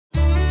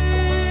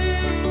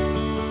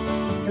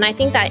And I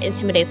think that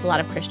intimidates a lot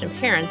of Christian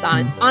parents,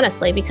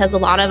 honestly, because a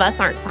lot of us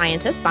aren't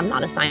scientists. I'm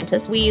not a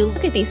scientist. We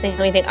look at these things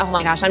and we think, oh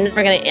my gosh, I'm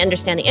never going to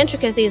understand the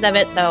intricacies of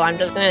it, so I'm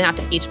just going to have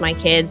to teach my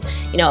kids.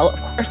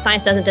 Of course,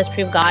 science doesn't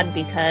disprove God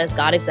because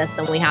God exists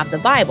and we have the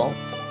Bible.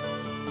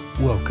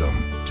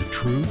 Welcome to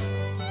Truth,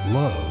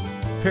 Love,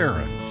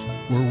 Parent,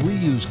 where we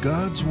use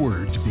God's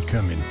Word to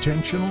become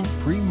intentional,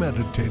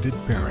 premeditated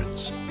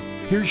parents.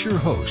 Here's your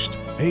host,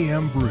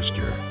 A.M.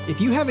 Brewster.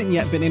 If you haven't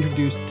yet been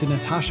introduced to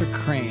Natasha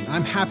Crain,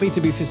 I'm happy to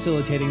be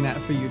facilitating that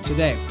for you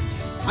today.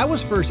 I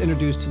was first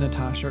introduced to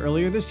Natasha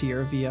earlier this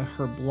year via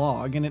her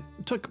blog, and it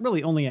took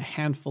really only a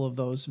handful of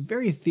those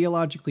very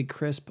theologically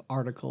crisp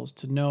articles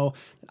to know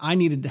that I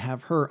needed to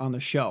have her on the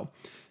show.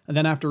 And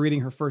then after reading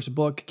her first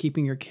book,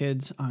 Keeping Your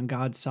Kids on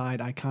God's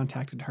Side, I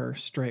contacted her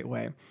straight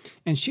away.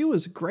 And she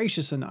was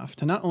gracious enough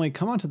to not only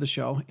come onto the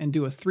show and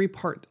do a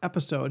 3-part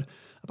episode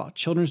about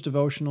children's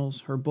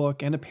devotionals, her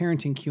book, and a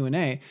parenting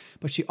Q&A,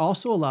 but she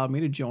also allowed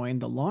me to join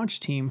the launch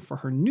team for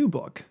her new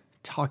book,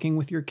 Talking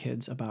with Your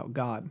Kids About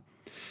God.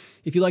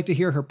 If you'd like to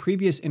hear her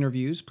previous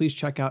interviews, please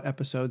check out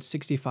episodes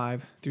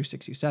 65 through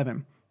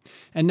 67.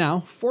 And now,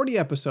 40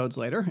 episodes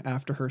later,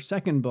 after her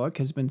second book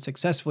has been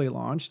successfully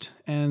launched,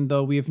 and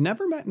though we have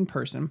never met in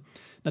person,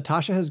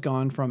 Natasha has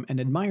gone from an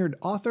admired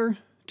author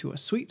to a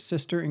sweet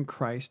sister in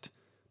Christ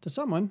to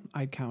someone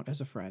I'd count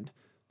as a friend.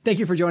 Thank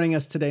you for joining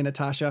us today,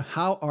 Natasha.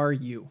 How are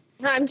you?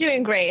 I'm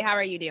doing great. How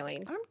are you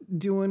doing? I'm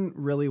doing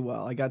really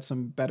well. I got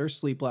some better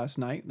sleep last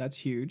night. That's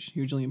huge,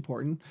 hugely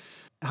important.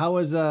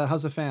 How's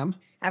the fam?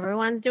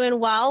 Everyone's doing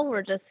well.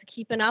 We're just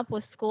keeping up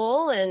with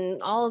school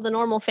and all of the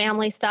normal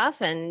family stuff.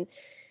 And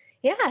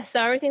yeah, so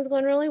everything's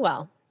going really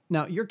well.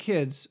 Now, your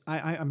kids,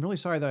 I'm really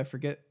sorry that I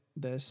forget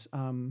this.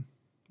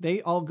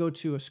 They all go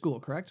to a school,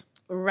 correct?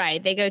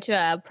 Right. They go to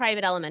a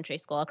private elementary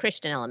school, a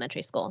Christian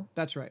elementary school.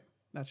 That's right.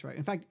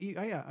 In fact,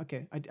 yeah,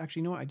 okay. I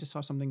actually, you know what? I just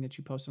saw something that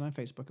you posted on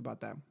Facebook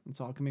about that.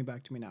 It's all coming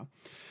back to me now.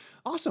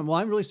 Awesome. Well,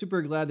 I'm really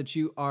super glad that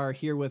you are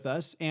here with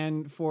us.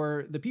 And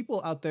for the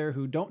people out there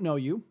who don't know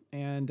you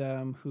and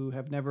who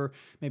have never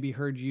maybe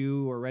heard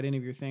you or read any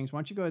of your things, why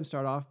don't you go ahead and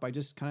start off by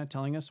just kind of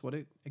telling us what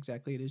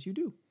exactly it is you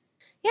do?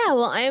 Yeah,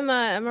 well, I'm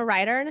a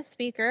writer and a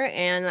speaker,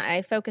 and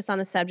I focus on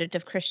the subject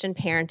of Christian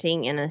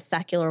parenting in a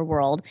secular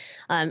world,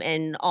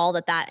 and all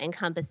that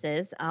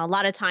encompasses. A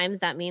lot of times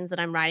that means that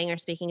I'm writing or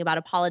speaking about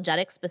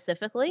apologetics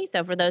specifically.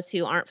 So for those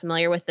who aren't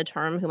familiar with the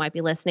term, who might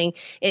be listening,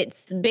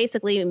 it's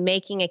basically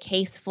making a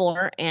case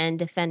for and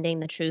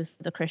defending the truth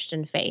of the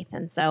Christian faith.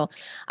 And so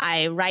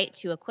I write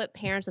to equip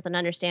parents with an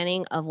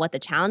understanding of what the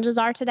challenges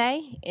are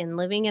today in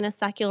living in a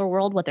secular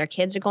world, what their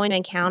kids are going to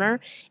encounter,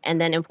 and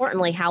then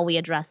importantly, how we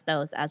address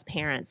those as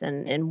parents.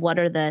 And what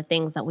are the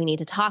things that we need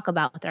to talk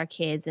about with our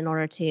kids in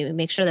order to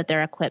make sure that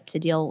they're equipped to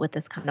deal with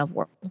this kind of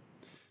world.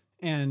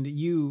 And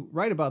you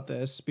write about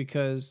this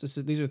because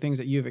these are things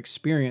that you've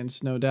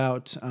experienced, no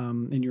doubt,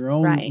 in your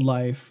own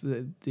life.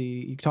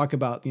 You talk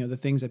about the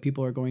things that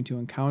people are going to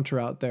encounter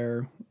out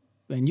there,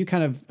 and you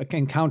kind of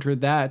encountered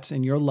that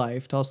in your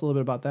life. Tell us a little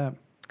bit about that.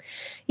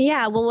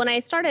 Yeah, well, when I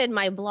started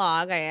my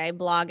blog, I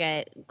blog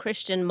at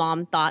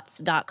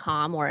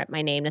christianmomthoughts.com or at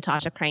my name,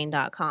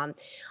 natashacrain.com.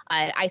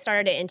 I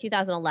started it in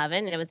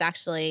 2011, and it was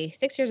actually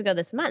 6 years ago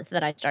this month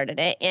that I started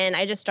it. And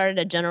I just started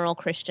a general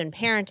Christian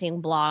parenting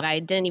blog.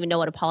 I didn't even know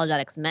what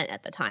apologetics meant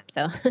at the time.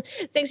 So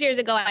 6 years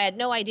ago, I had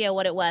no idea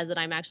what it was that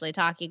I'm actually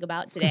talking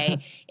about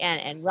today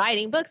and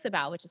writing books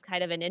about, which is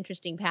kind of an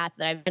interesting path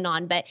that I've been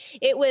on. But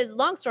it was,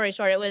 long story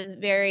short, it was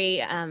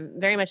very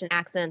much an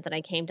accident that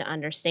I came to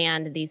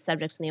understand these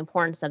subjects and the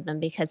importance of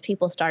them, because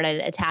people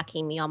started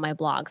attacking me on my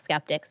blog,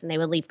 skeptics, and they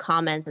would leave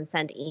comments and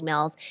send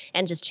emails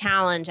and just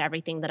challenge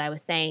everything that I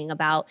was saying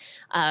about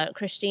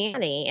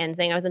Christianity and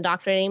saying I was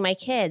indoctrinating my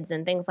kids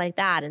and things like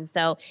that. And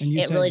so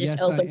it really just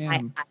opened my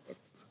eyes.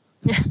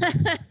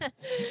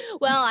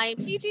 Well, I'm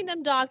teaching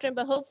them doctrine,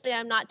 but hopefully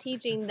I'm not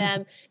teaching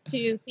them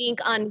to think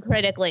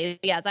uncritically.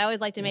 Yes, I always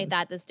like to make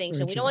that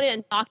distinction. We don't want to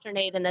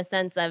indoctrinate in the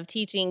sense of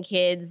teaching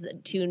kids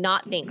to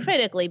not think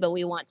critically, but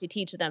we want to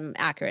teach them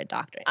accurate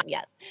doctrine.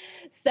 Yes.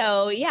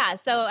 So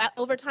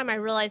over time, I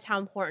realized how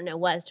important it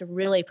was to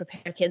really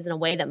prepare kids in a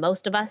way that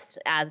most of us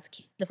as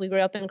kids, if we grew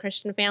up in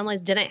Christian families,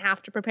 didn't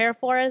have to prepare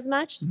for as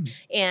much.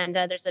 And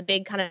there's a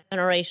big kind of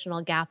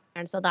generational gap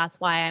there. And so that's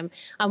why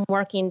I'm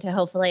working to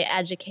hopefully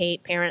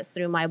educate parents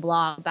through my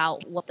blog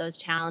about what those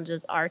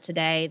challenges are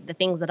today, the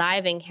things that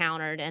I've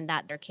encountered and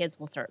that their kids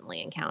will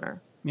certainly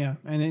encounter. Yeah,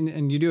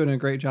 and you're doing a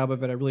great job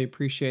of it. I really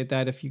appreciate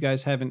that. If you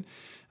guys haven't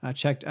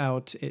checked it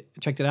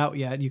out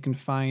yet, you can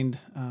find,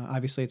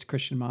 obviously it's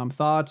Christian Mom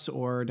Thoughts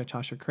or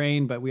Natasha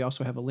Crain, but we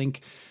also have a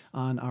link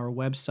on our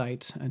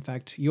website. In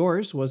fact,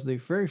 yours was the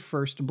very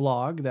first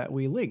blog that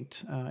we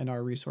linked in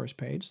our resource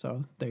page.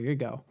 So there you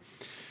go.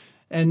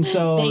 And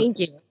so thank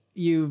you.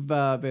 You've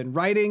been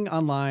writing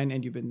online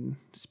and you've been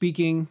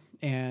speaking,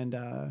 and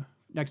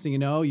next thing you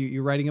know,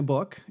 you're writing a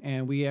book,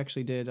 and we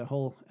actually did a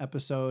whole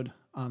episode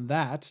on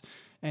that.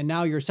 And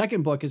now your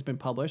second book has been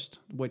published,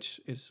 which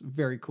is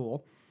very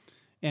cool.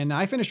 And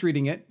I finished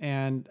reading it,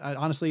 and I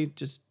honestly,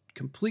 just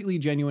completely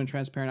genuine,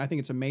 transparent. I think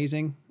it's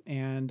amazing.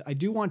 And I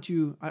want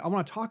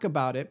to talk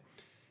about it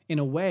in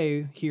a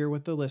way here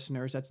with the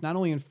listeners that's not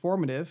only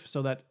informative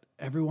so that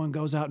everyone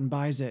goes out and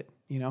buys it,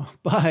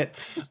 but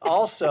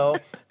also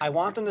I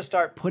want them to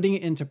start putting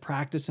it into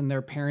practice in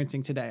their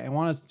parenting today. I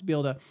want us to be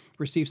able to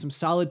receive some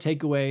solid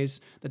takeaways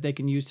that they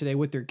can use today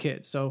with their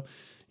kids. So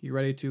you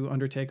ready to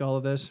undertake all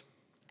of this?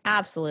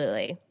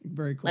 Absolutely.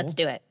 Very cool. Let's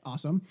do it.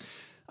 Awesome.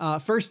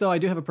 First, though, I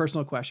do have a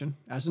personal question.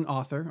 As an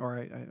author, or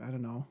I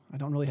don't know, I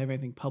don't really have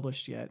anything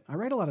published yet. I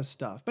write a lot of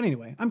stuff. But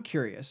anyway, I'm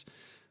curious.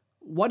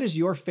 What is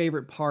your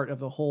favorite part of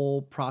the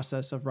whole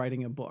process of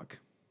writing a book?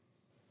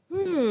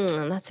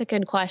 That's a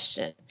good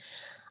question.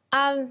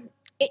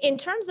 In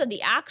terms of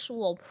the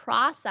actual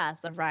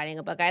process of writing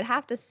a book, I'd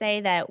have to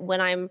say that when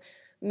I'm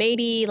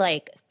maybe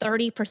like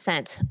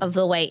 30% of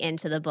the way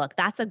into the book,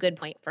 that's a good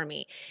point for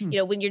me.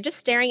 When you're just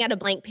staring at a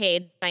blank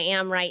page, I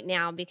am right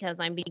now because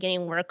I'm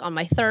beginning work on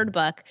my third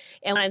book.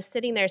 And when I'm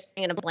sitting there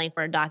staring at a blank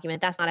Word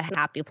document, that's not a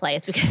happy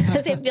place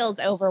because it feels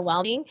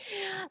overwhelming.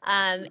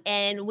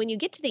 And when you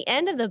get to the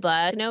end of the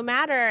book, no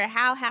matter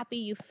how happy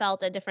you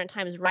felt at different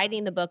times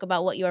writing the book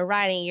about what you were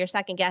writing, you're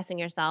second guessing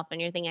yourself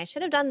and you're thinking, I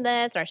should have done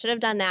this or I should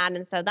have done that.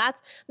 And so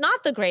that's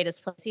not the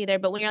greatest place either.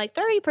 But when you're like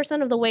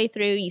 30% of the way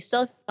through, you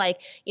still feel like,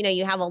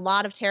 you have a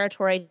lot of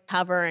territory to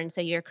cover. And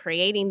so you're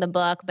creating the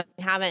book, but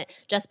you haven't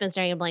just been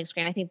staring at a blank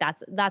screen. I think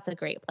that's a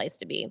great place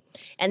to be.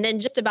 And then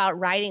just about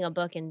writing a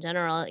book in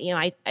general,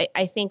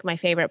 I think my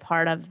favorite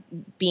part of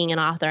being an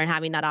author and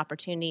having that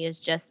opportunity is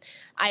just,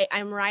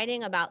 I'm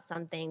writing about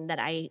something that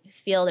I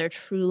feel there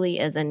truly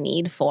is a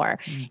need for.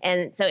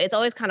 And so it's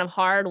always kind of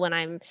hard when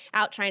I'm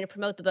out trying to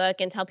promote the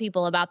book and tell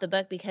people about the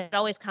book because it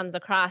always comes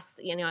across,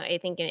 I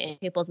think in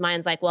people's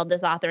minds like, well,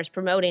 this author is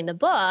promoting the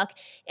book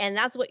and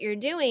that's what you're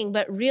doing.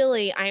 But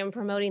really, I am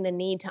promoting the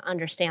need to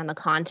understand the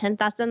content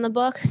that's in the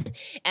book.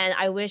 And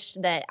I wish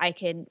that I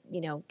could,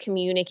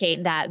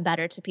 communicate that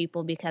better to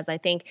people because I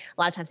think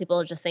a lot of times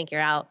people just think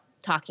you're out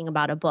talking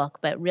about a book,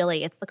 but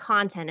really it's the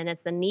content and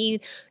it's the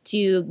need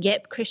to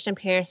get Christian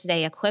parents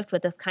today equipped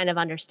with this kind of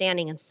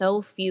understanding. And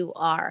so few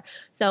are.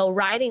 So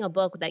writing a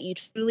book that you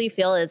truly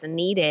feel is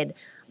needed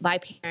by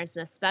parents,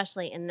 and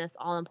especially in this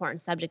all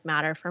important subject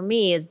matter for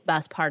me is the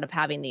best part of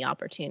having the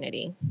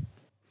opportunity.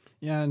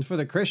 Yeah, and for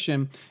the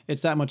Christian,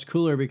 it's that much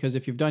cooler because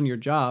if you've done your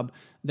job,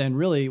 then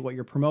really what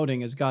you're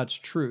promoting is God's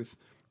truth,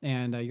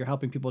 and you're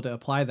helping people to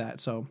apply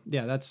that. So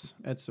yeah, that's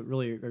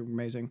really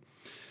amazing.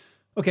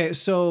 Okay,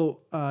 so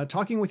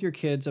talking with your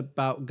kids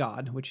about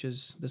God, which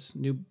is this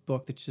new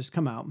book that's just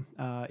come out,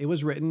 it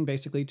was written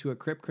basically to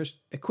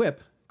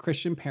equip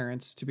Christian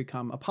parents to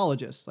become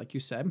apologists, like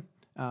you said,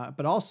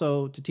 but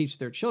also to teach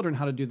their children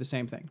how to do the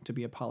same thing, to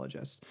be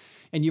apologists.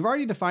 And you've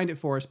already defined it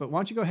for us, but why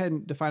don't you go ahead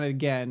and define it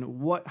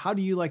again? How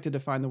do you like to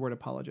define the word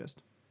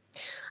apologist?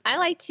 I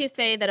like to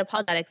say that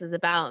apologetics is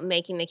about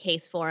making the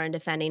case for and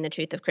defending the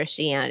truth of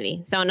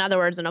Christianity. So in other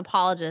words, an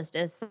apologist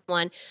is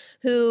someone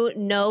who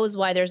knows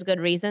why there's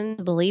good reason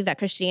to believe that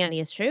Christianity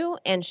is true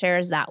and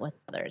shares that with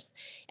others.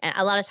 And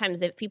a lot of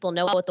times if people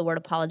know what the word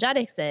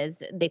apologetics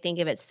is, they think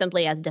of it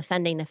simply as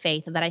defending the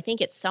faith. But I think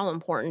it's so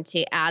important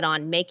to add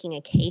on making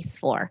a case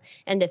for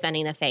and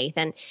defending the faith.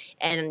 And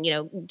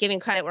giving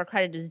credit where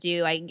credit is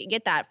due. I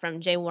get that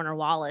from J. Warner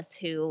Wallace,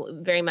 who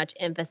very much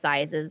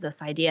emphasizes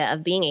this idea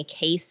of being a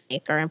case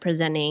maker and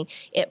presenting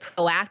it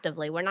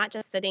proactively. We're not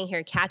just sitting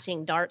here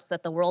catching darts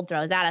that the world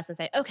throws at us and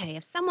say, okay,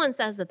 if someone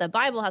says that the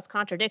Bible has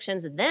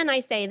contradictions, then I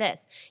say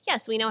this.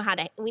 Yes, we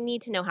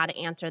need to know how to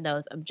answer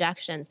those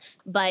objections,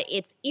 but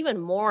it's even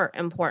more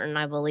important,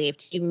 I believe,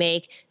 to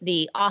make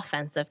the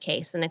offensive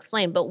case and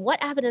explain, but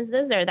what evidence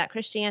is there that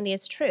Christianity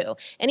is true?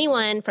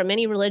 Anyone from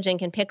any religion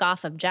can pick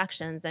off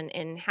objections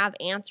and have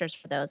answers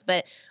for those,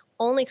 but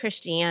only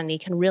Christianity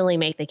can really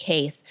make the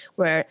case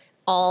where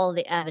all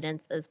the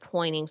evidence is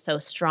pointing so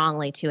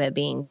strongly to it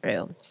being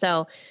true.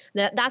 So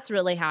that's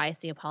really how I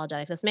see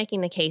apologetics. It's making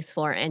the case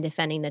for and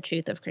defending the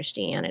truth of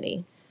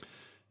Christianity.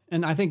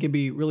 And I think it'd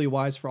be really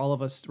wise for all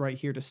of us right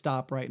here to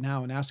stop right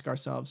now and ask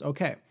ourselves,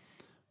 okay,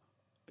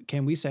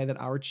 can we say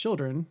that our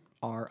children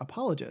are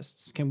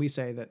apologists? Can we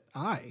say that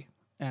I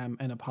am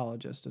an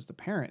apologist as the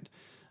parent?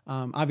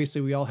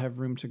 Obviously, we all have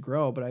room to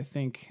grow, but I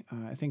think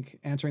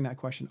answering that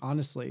question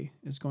honestly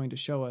is going to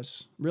show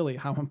us really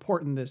how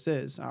important this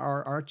is.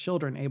 Are our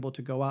children able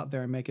to go out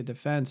there and make a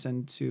defense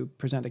and to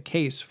present a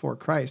case for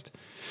Christ?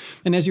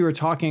 And as you were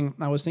talking,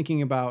 I was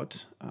thinking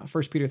about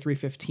 1 Peter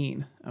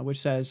 3:15, which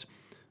says,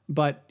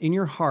 "But in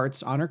your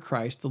hearts honor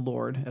Christ the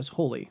Lord as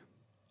holy,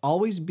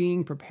 always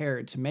being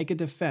prepared to make a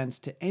defense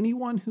to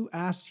anyone who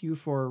asks you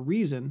for a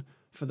reason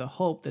for the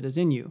hope that is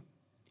in you,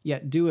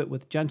 yet do it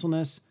with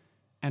gentleness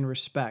and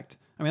respect."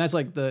 I mean, that's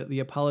like the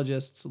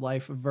apologist's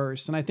life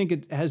verse. And I think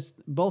it has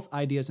both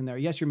ideas in there.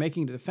 Yes, you're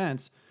making a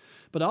defense,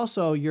 but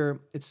also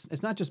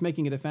it's not just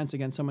making a defense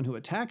against someone who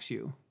attacks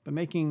you, but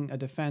making a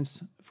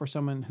defense for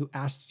someone who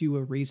asks you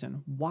a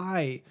reason.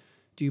 Why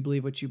do you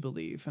believe what you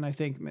believe? And I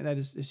think that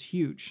is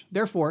huge.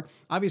 Therefore,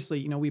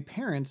 obviously, we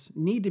parents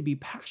need to be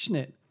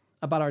passionate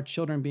about our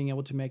children being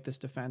able to make this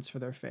defense for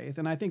their faith.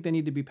 And I think they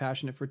need to be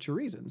passionate for two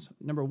reasons.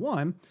 Number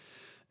one,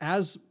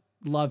 as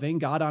loving,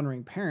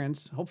 God-honoring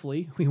parents,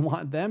 hopefully, we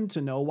want them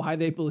to know why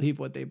they believe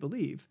what they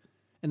believe.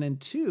 And then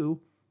 2,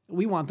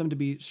 we want them to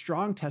be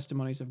strong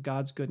testimonies of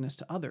God's goodness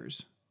to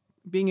others.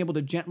 Being able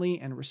to gently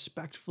and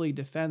respectfully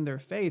defend their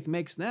faith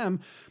makes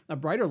them a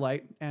brighter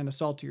light and a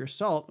salt to your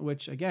salt,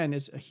 which again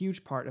is a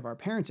huge part of our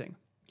parenting.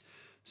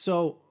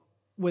 So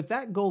with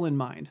that goal in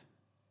mind,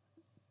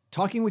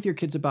 talking with your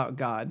kids about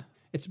God,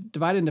 it's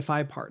divided into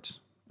 5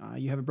 parts.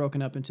 You have it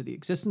broken up into the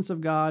existence of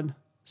God,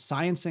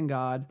 science in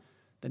God,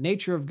 the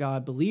nature of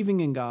God, believing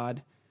in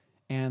God,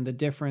 and the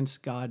difference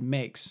God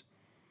makes.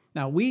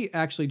 Now, we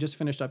actually just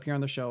finished up here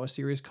on the show a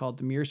series called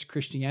The Merest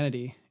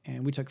Christianity,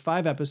 and we took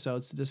 5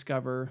 episodes to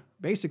discover,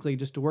 basically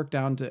just to work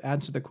down to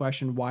answer the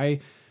question, why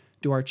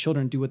do our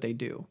children do what they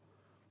do?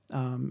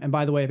 And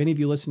by the way, if any of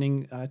you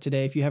listening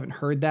today, if you haven't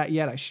heard that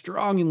yet, I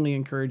strongly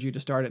encourage you to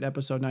start at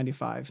episode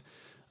 95.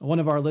 One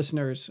of our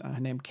listeners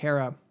named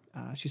Kara,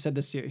 she said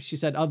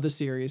of the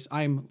series,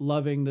 I'm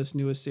loving this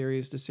newest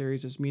series. The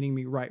series is meeting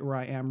me right where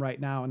I am right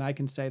now. And I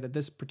can say that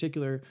this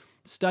particular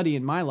study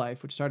in my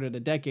life, which started a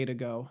decade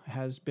ago,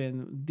 has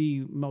been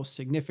the most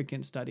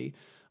significant study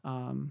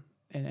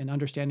and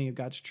understanding of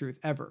God's truth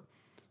ever.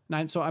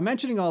 So I'm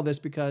mentioning all this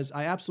because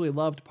I absolutely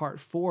loved part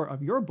 4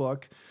 of your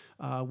book,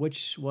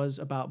 which was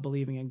about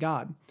believing in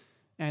God.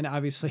 And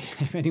obviously,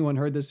 if anyone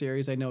heard the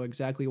series, I know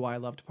exactly why I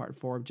loved part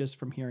 4 just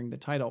from hearing the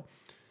title.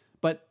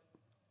 But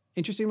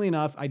interestingly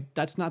enough,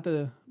 that's not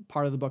the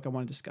part of the book I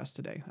want to discuss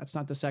today. That's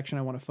not the section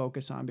I want to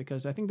focus on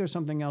because I think there's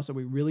something else that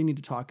we really need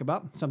to talk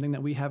about, something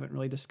that we haven't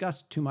really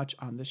discussed too much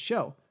on this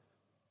show.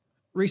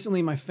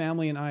 Recently, my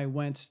family and I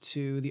went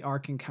to the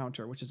Ark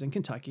Encounter, which is in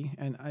Kentucky,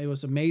 and it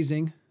was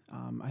amazing.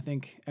 I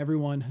think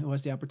everyone who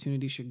has the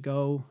opportunity should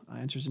go.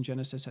 Answers in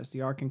Genesis has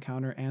the Ark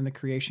Encounter and the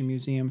Creation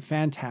Museum.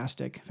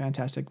 Fantastic,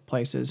 fantastic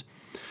places.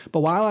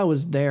 But while I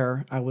was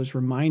there, I was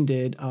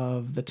reminded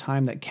of the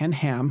time that Ken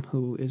Ham,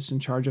 who is in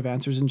charge of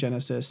Answers in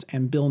Genesis,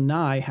 and Bill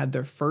Nye had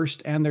their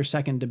first and their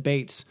second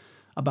debates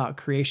about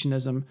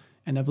creationism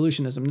and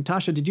evolutionism.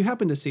 Natasha, did you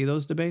happen to see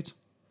those debates?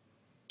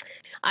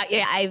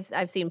 Yeah,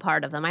 I've seen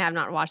part of them. I have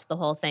not watched the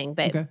whole thing,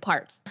 but Okay.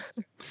 Parts.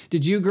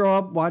 Did you grow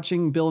up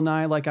watching Bill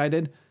Nye like I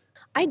did?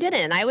 I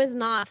didn't. I was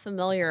not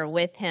familiar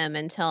with him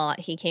until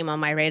he came on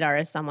my radar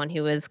as someone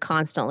who was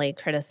constantly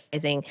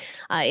criticizing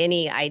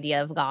any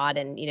idea of God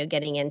and,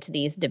 getting into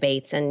these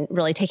debates and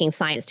really taking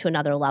science to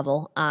another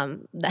level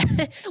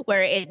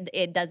where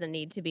it doesn't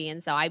need to be.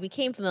 And so I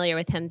became familiar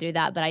with him through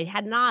that, but I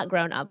had not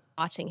grown up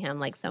watching him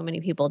like so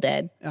many people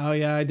did. Oh,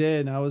 yeah, I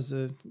did. I was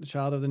a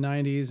child of the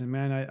 90s, and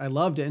man, I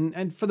loved it.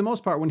 And for the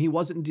most part, when he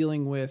wasn't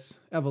dealing with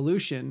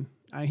evolution,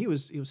 he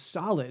was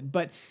solid,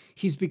 but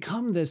he's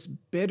become this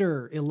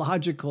bitter,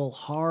 illogical,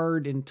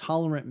 hard,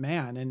 intolerant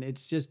man. And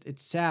it's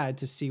sad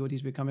to see what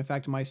he's become. In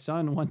fact, my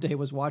son one day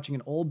was watching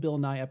an old Bill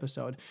Nye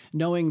episode,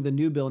 knowing the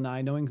new Bill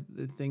Nye, knowing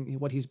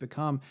what he's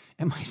become.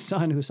 And my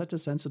son, who's such a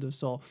sensitive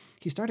soul,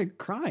 he started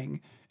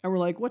crying. And we're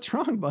like, "What's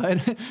wrong,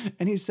 bud?"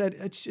 And he said,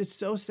 it's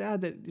so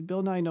sad that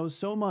Bill Nye knows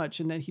so much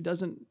and that he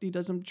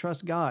doesn't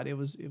trust God. It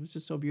was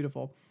just so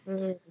beautiful.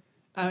 Mm-hmm.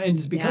 And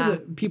it's because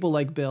of people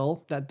like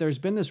Bill that there's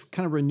been this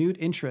kind of renewed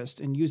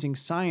interest in using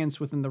science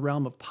within the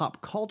realm of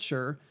pop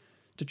culture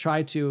to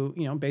try to,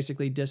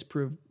 basically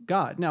disprove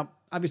God. Now,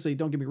 obviously,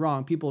 don't get me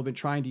wrong. People have been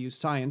trying to use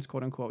science,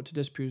 quote unquote, to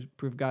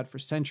disprove God for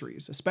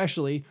centuries,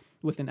 especially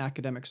within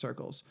academic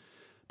circles.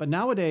 But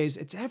nowadays,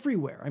 it's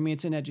everywhere. I mean,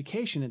 it's in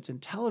education, it's in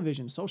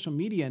television, social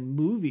media, and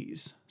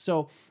movies.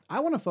 So I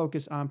want to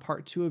focus on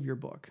part 2 of your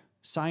book,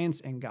 Science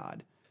and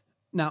God.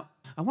 Now,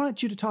 I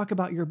wanted you to talk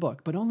about your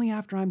book, but only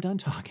after I'm done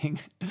talking.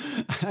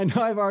 I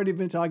know I've already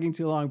been talking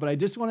too long, but I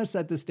just want to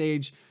set the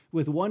stage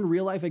with one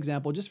real-life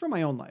example just from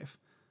my own life.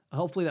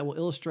 Hopefully that will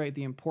illustrate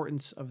the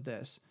importance of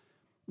this.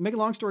 Make a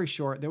long story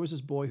short, there was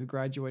this boy who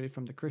graduated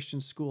from the Christian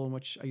school in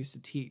which I used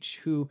to teach,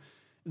 who,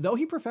 though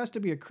he professed to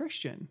be a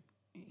Christian,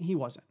 he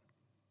wasn't.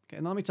 Okay,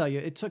 and let me tell you,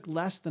 it took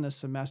less than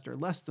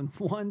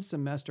one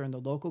semester in the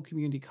local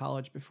community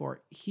college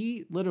before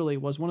he literally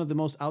was one of the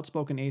most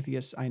outspoken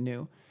atheists I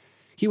knew.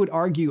 He would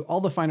argue all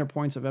the finer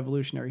points of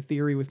evolutionary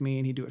theory with me,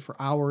 and he'd do it for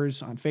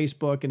hours on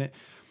Facebook. And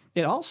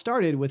it all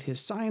started with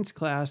his science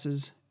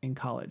classes in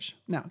college.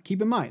 Now,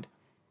 keep in mind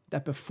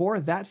that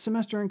before that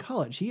semester in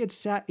college, he had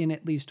sat in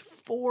at least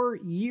 4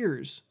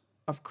 years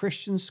of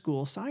Christian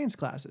school science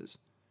classes.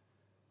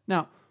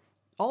 Now,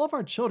 all of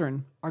our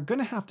children are going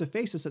to have to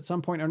face this at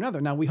some point or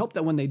another. Now, we hope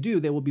that when they do,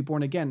 they will be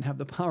born again and have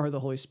the power of the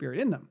Holy Spirit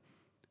in them.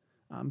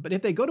 But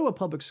if they go to a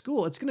public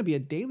school, it's going to be a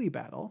daily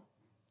battle.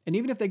 And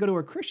even if they go to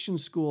a Christian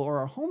school or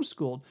are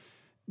homeschooled,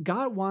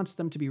 God wants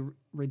them to be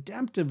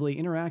redemptively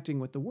interacting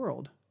with the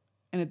world.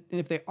 And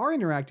if they are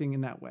interacting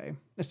in that way,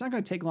 it's not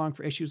going to take long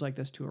for issues like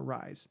this to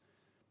arise.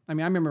 I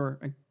mean, I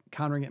remember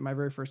encountering it in my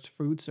very first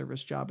food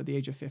service job at the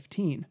age of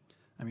 15.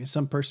 I mean,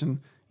 some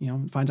person,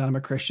 finds out I'm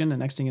a Christian, and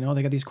next thing you know,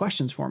 they got these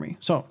questions for me.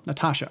 So,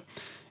 Natasha,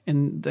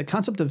 in the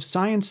concept of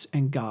science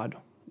and God,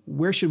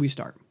 where should we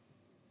start?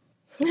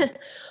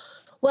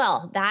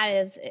 Well,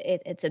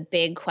 it's a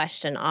big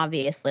question,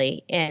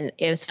 obviously. And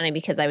it was funny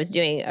because I was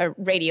doing a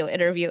radio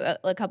interview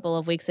a couple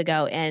of weeks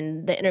ago,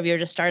 and the interviewer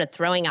just started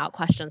throwing out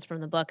questions from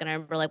the book. And I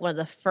remember like one of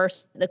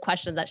the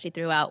questions that she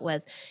threw out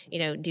was,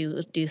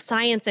 do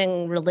science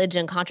and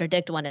religion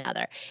contradict one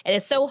another? And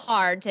it's so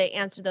hard to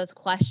answer those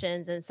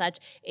questions in such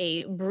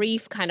a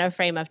brief kind of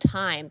frame of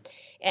time.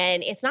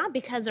 And it's not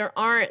because there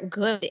aren't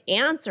good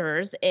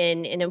answers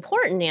and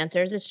important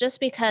answers. It's just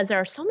because there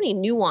are so many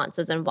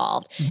nuances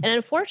involved. Mm-hmm. And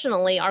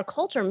unfortunately, our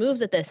culture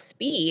moves at this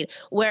speed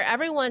where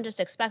everyone just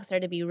expects there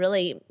to be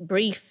really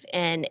brief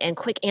and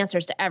quick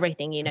answers to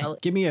everything,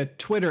 Give me a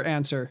Twitter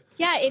answer.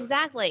 Yeah,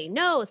 exactly.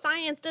 No,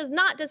 science does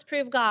not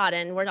disprove God,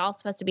 and we're all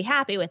supposed to be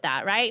happy with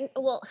that, right?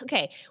 Well,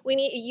 okay,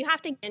 you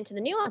have to get into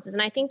the nuances,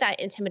 and I think that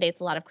intimidates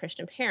a lot of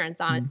Christian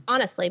parents,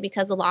 honestly,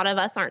 because a lot of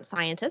us aren't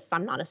scientists.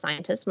 I'm not a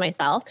scientist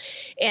myself,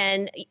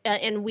 and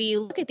we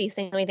look at these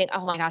things and we think,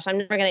 oh my gosh, I'm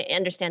never going to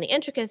understand the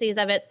intricacies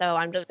of it, so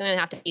I'm just going to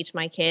have to teach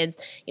my kids.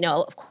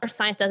 Of course,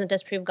 science doesn't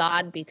disprove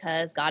God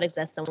because God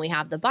exists and we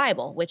have the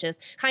Bible, which is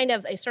kind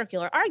of a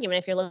circular argument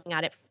if you're looking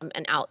at it from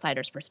an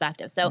outsider's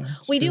perspective. So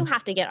we do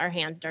have to get our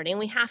hands dirty. And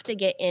we have to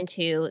get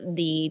into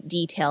the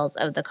details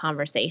of the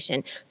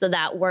conversation so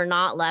that we're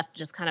not left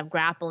just kind of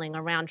grappling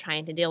around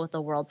trying to deal with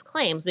the world's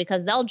claims,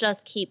 because they'll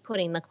just keep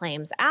putting the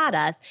claims at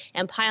us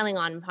and piling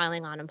on and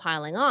piling on and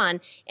piling on.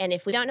 And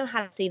if we don't know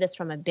how to see this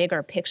from a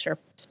bigger picture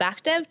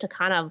perspective, to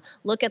kind of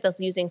look at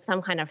this using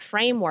some kind of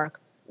framework,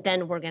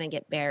 then we're going to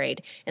get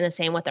buried. And the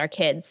same with our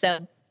kids.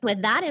 So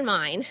with that in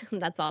mind,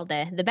 that's all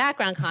the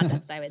background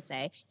context, I would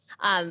say.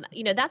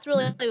 That's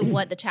really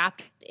what the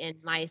chapters in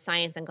my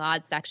Science and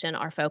God section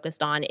are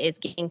focused on, is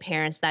giving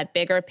parents that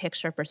bigger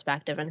picture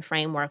perspective and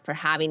framework for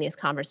having these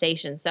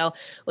conversations. So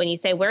when you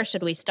say, where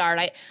should we start?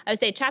 I would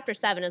say chapter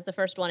 7 is the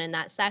first one in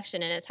that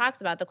section, and it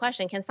talks about the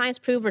question, can science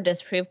prove or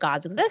disprove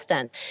God's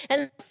existence?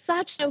 And it's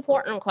such an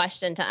important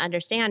question to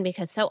understand,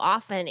 because so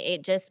often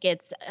it just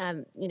gets,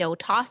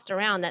 tossed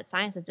around that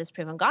science has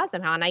disproven God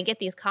somehow. And I get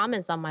these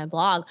comments on my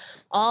blog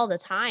all the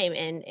time,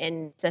 and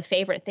it's a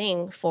favorite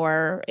thing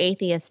for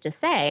atheists to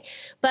say.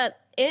 But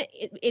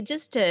it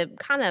just to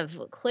kind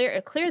of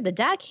clear the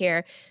deck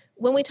here,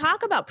 when we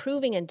talk about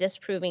proving and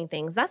disproving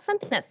things, that's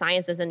something that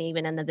science isn't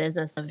even in the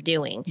business of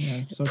doing.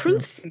 Yeah, so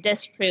proofs and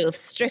disproofs,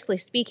 strictly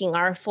speaking,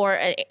 are for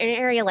an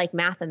area like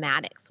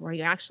mathematics, where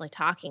you're actually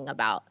talking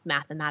about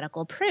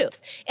mathematical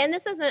proofs. And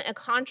this isn't a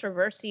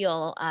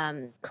controversial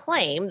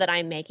claim that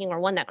I'm making, or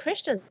one that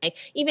Christians make.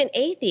 Even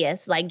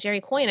atheists like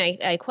Jerry Coyne,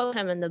 I quote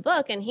him in the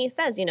book, and he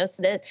says,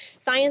 so that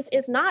science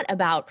is not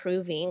about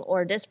proving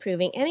or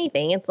disproving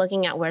anything. It's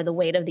looking at where the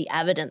weight of the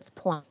evidence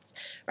points,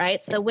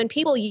 right? So when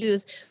people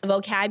use the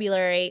vocabulary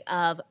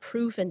of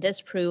proof and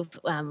disproof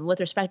with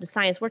respect to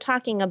science, we're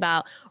talking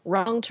about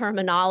wrong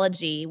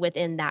terminology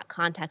within that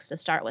context to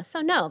start with.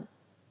 So no,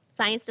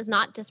 science does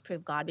not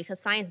disprove God, because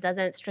science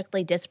doesn't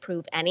strictly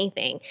disprove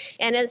anything.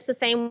 And it's the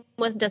same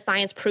with, does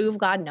science prove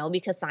God? No,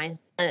 because science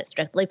doesn't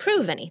strictly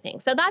prove anything.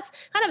 So that's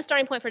kind of a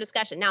starting point for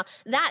discussion. Now,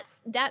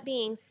 that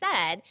being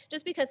said,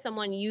 just because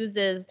someone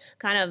uses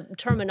kind of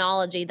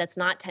terminology that's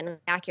not technically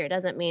accurate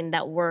doesn't mean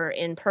that we're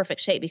in perfect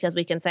shape, because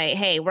we can say,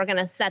 hey, we're going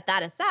to set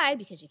that aside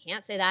because you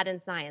can't say that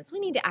in science. We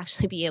need to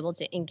actually be able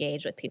to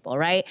engage with people,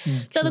 right?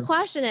 So the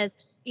question is,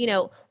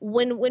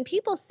 when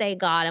people say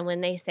God and when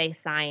they say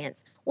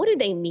science, what do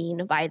they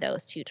mean by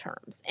those two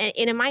terms? And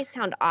it might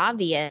sound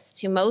obvious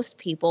to most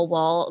people.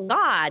 Well,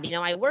 God,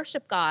 I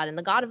worship God and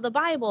the God of the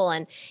Bible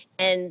and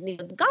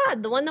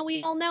God, the one that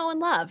we all know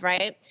and love,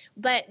 right?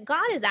 But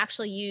God is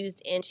actually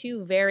used in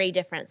two very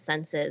different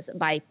senses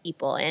by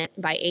people, and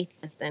by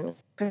atheists and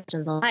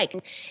Christians alike.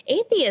 And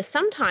atheists,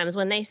 sometimes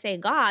when they say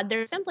God,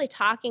 they're simply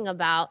talking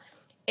about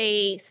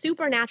a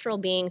supernatural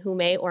being who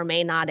may or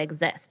may not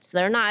exist. So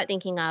they're not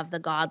thinking of the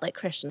God like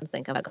Christians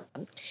think of a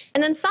God.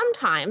 And then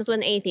sometimes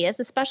when atheists,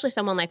 especially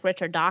someone like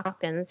Richard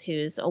Dawkins,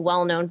 who's a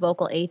well-known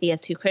vocal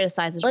atheist who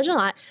criticizes religion a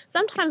lot,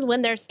 sometimes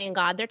when they're saying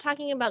God, they're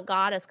talking about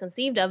God as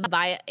conceived of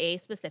by a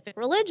specific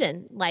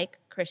religion, like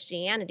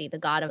Christianity, the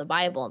God of the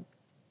Bible.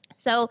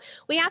 So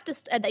we have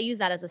to use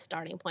that as a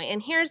starting point.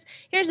 And here's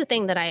the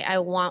thing that I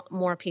want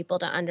more people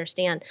to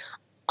understand.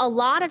 A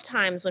lot of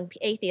times when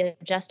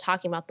atheists are just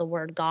talking about the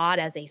word God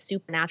as a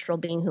supernatural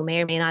being who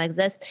may or may not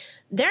exist,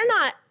 they're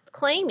not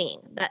claiming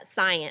that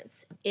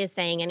science is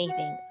saying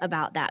anything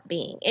about that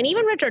being. And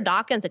even Richard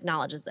Dawkins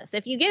acknowledges this.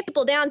 If you get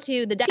people down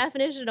to the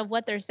definition of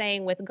what they're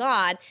saying with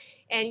God,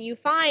 and you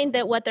find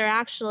that what they're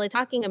actually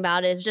talking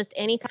about is just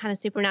any kind of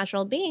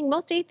supernatural being,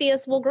 most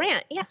atheists will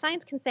grant, yeah,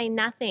 science can say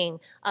nothing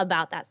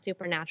about that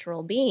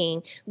supernatural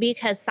being,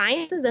 because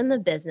science is in the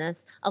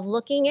business of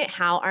looking at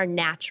how our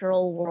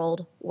natural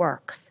world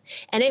works.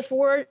 And if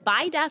we're,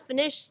 by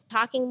definition,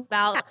 talking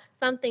about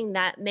something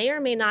that may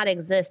or may not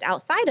exist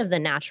outside of the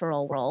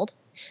natural world,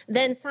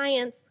 then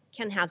science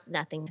can have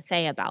nothing to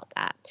say about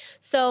that.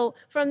 So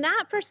from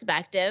that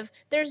perspective,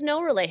 there's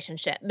no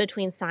relationship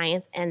between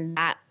science and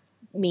that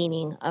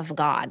meaning of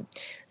God.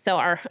 So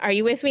are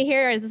you with me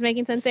here? Is this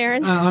making sense,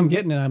 Aaron? I'm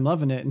getting it. I'm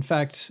loving it. In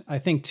fact, I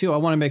think too, I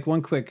want to make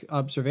one quick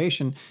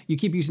observation. You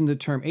keep using the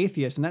term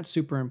atheist, and that's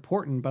super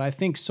important. But I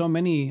think so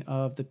many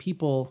of the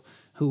people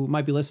who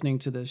might be listening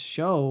to this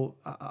show,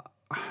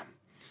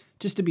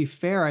 just to be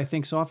fair, I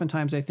think so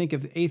oftentimes I think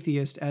of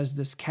atheist as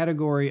this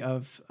category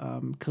of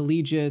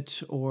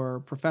collegiate or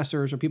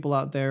professors or people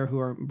out there who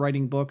are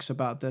writing books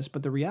about this.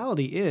 But the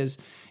reality is,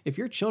 if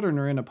your children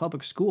are in a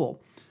public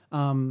school,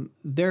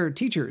 their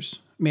teachers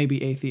may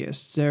be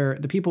atheists. They're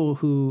the people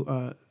who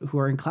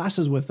are in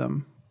classes with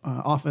them.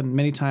 Often,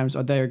 many times,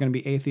 they are going to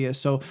be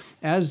atheists. So,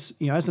 as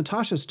you know, as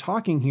Natasha's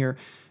talking here,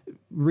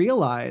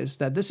 realize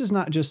that this is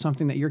not just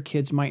something that your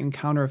kids might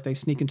encounter if they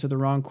sneak into the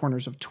wrong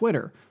corners of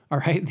Twitter. All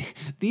right,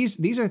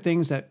 these are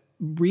things that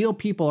real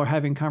people are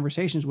having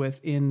conversations with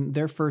in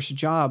their first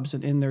jobs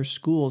and in their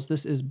schools.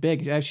 This is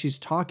big. As she's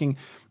talking,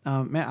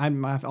 I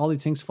have all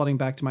these things flooding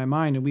back to my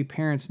mind, and we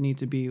parents need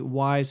to be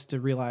wise to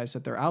realize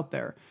that they're out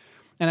there.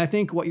 And I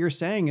think what you're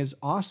saying is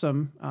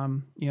awesome.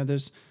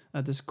 There's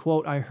this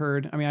quote I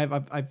heard. I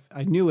mean,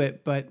 I knew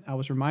it, but I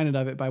was reminded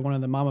of it by one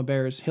of the Mama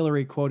Bears.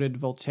 Hillary quoted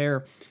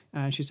Voltaire.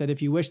 She said,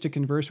 "If you wish to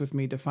converse with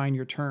me, define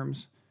your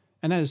terms."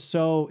 And that is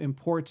so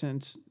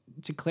important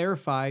to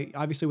clarify,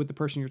 obviously, with the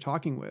person you're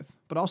talking with,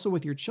 but also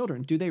with your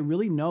children. Do they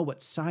really know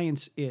what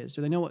science is?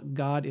 Do they know what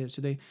God is?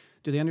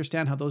 Do they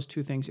understand how those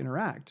two things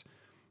interact?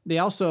 They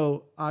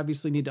also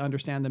obviously need to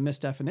understand the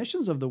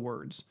misdefinitions of the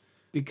words,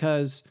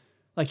 because,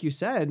 like you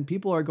said,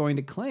 people are going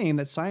to claim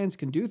that science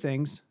can do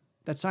things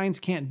that science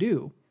can't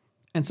do.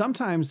 And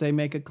sometimes they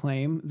make a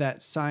claim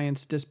that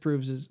science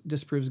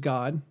disproves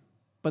God,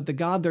 but the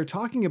God they're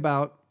talking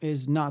about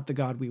is not the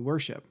God we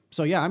worship.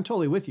 So yeah, I'm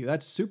totally with you.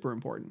 That's super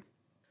important.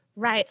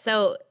 Right.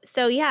 So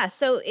yeah.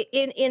 So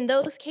in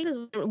those cases,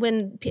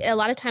 when a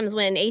lot of times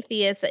when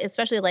atheists,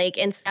 especially like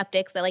in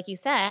skeptics, like you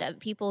said,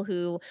 people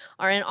who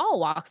are in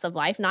all walks of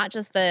life, not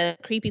just the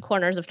creepy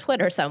corners of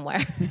Twitter somewhere,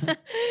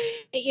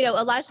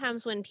 a lot of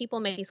times when people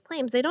make these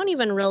claims, they don't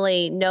even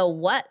really know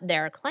what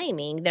they're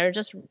claiming. They're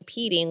just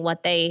repeating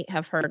what they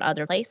have heard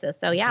other places.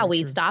 So yeah,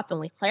 we stop and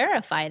we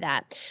clarify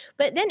that.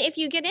 But then if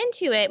you get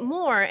into it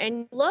more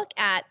and look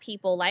at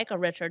people like a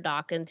Richard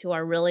Dawkins who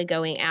are really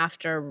going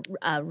after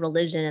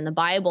religion and the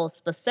Bible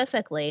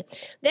specifically,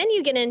 then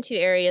you get into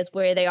areas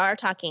where they are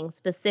talking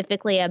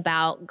specifically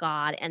about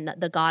God and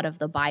the God of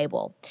the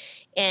Bible.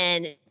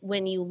 And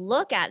when you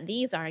look at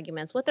these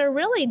arguments, what they're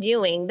really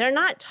doing, they're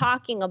not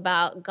talking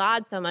about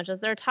God so much as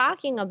they're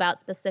talking about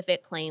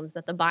specific claims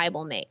that the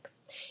Bible makes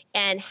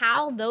and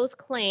how those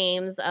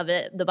claims of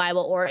the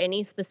Bible or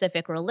any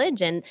specific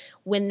religion,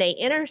 when they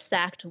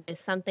intersect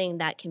with something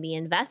that can be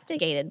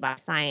investigated by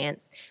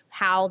science,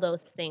 how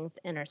those things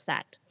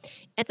intersect.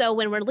 And so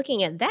when we're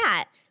looking at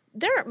that,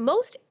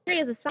 most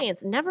areas of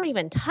science never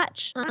even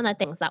touch on the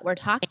things that we're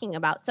talking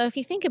about. So if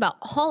you think about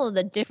all of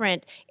the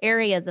different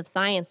areas of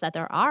science that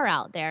there are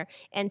out there,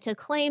 and to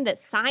claim that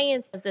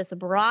science as this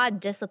broad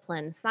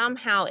discipline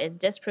somehow is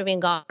disproving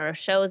God or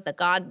shows that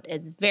God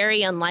is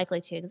very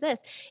unlikely to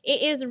exist,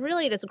 it is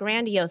really this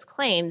grandiose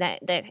claim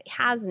that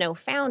has no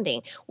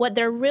founding. What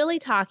they're really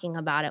talking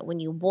about it when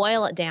you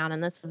boil it down,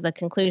 and this was the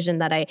conclusion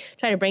that I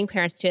try to bring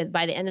parents to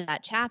by the end of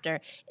that chapter,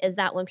 is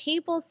that when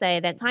people say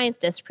that science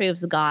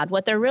disproves God,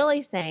 what they're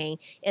really saying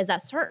is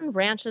that certain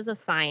branches of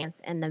science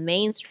and the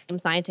mainstream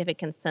scientific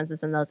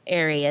consensus in those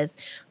areas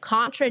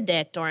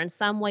contradict or in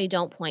some way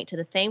don't point to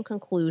the same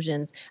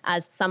conclusions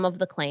as some of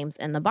the claims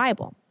in the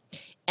Bible.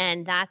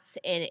 And that's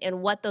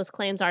in what those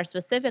claims are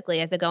specifically,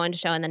 as I go into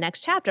show in the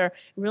next chapter,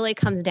 really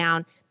comes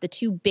down, the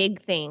two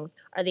big things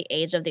are the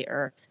age of the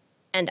earth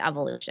and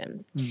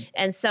evolution.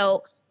 And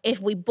so if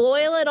we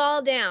boil it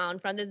all down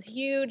from this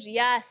huge,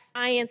 yes,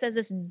 science as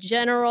this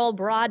general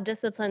broad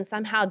discipline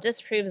somehow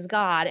disproves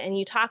God, and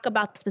you talk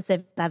about the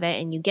specifics of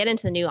it and you get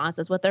into the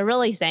nuances, what they're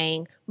really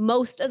saying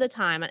most of the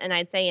time, and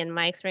I'd say in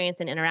my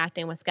experience in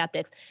interacting with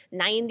skeptics,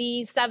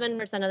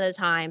 97% of the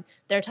time,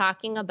 they're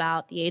talking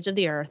about the age of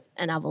the earth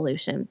and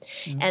evolution.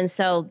 And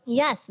so,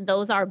 yes,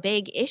 those are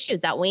big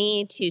issues that we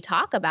need to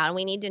talk about, and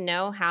we need to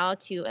know how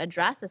to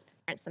address as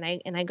parents.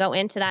 And I go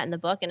into that in the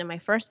book. And in my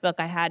first book,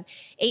 I had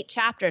 8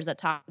 chapters that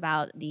talk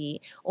about the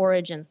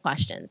origins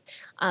questions.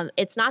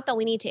 It's not that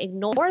we need to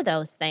ignore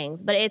those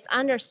things, but it's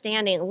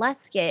understanding,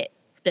 let's get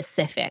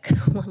specific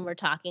when we're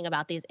talking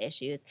about these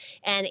issues.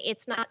 And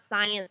it's not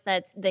science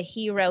that's the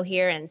hero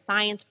here and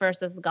science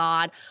versus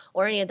God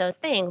or any of those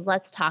things.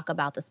 Let's talk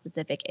about the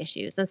specific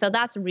issues. And so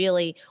that's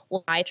really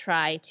what I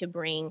try to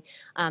bring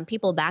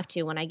people back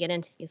to when I get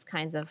into these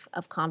kinds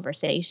of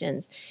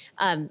conversations.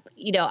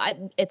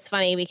 It's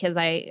funny because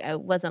I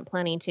wasn't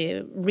planning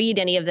to read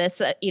any of this,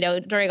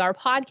 during our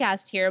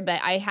podcast here, but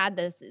I had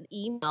this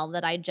email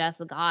that I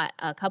just got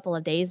a couple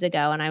of days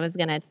ago, and I was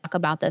going to talk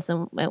about this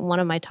in one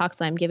of my talks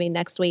that I'm giving next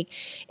next week.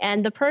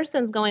 And the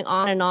person's going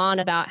on and on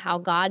about how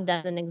God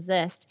doesn't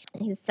exist.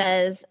 He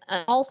says,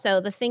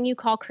 also, the thing you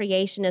call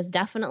creation is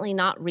definitely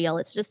not real.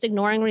 It's just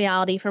ignoring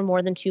reality for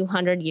more than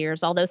 200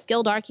 years. Although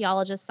skilled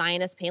archaeologists,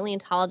 scientists,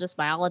 paleontologists,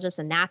 biologists,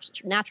 and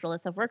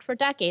naturalists have worked for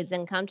decades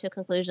and come to a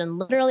conclusion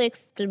literally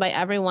accepted by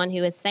everyone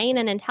who is sane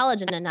and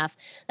intelligent enough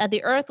that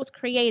the earth was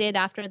created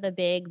after the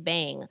Big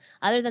Bang.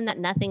 Other than that,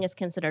 nothing is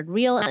considered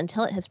real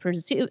until it has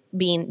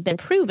been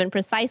proven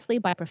precisely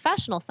by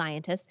professional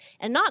scientists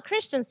and not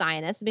Christian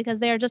scientists, because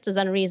they are just as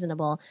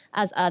unreasonable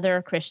as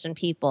other Christian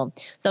people.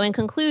 So in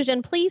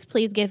conclusion, please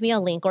give me a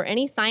link or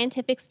any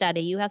scientific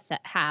study you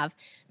have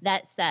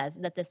that says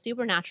that the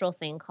supernatural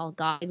thing called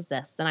God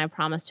exists, and I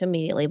promise to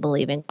immediately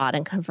believe in God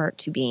and convert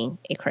to being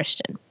a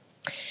Christian.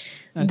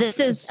 This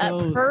is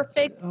a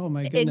perfect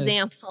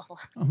example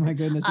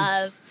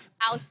of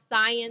how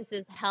science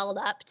is held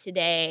up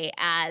today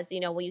as,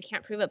 well, you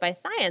can't prove it by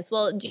science.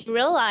 Well, do you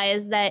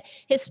realize that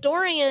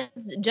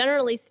historians,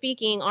 generally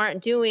speaking,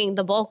 aren't doing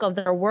the bulk of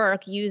their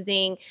work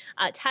using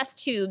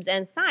test tubes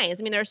and science?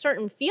 I mean, there are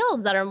certain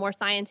fields that are more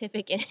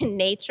scientific in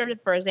nature,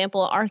 for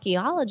example,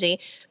 archaeology,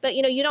 but,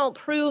 you don't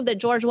prove that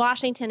George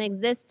Washington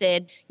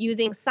existed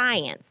using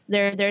science.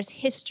 There's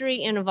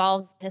history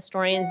involved.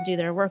 Historians do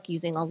their work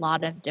using a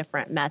lot of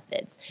different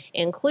methods,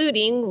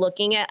 including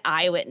looking at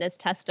eyewitness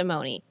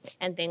testimony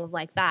and things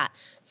like that.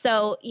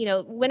 So,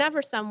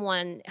 whenever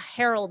someone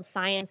heralds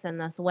science in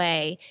this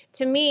way,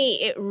 to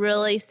me, it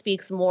really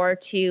speaks more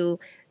to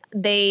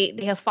they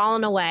have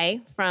fallen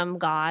away from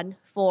God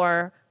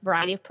for a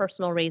variety of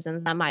personal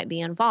reasons that might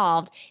be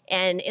involved.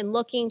 And in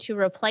looking to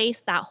replace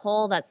that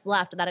hole that's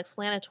left, that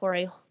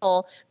explanatory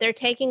hole, they're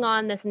taking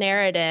on this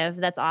narrative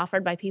that's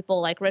offered by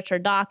people like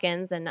Richard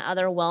Dawkins and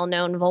other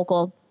well-known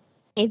vocal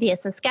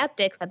atheists and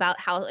skeptics about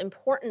how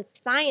important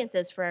science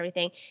is for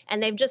everything,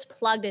 and they've just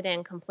plugged it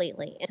in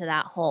completely into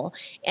that hole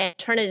and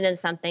turned it into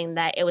something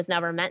that it was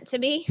never meant to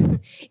be,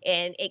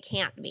 and it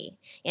can't be.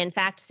 In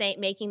fact,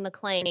 making the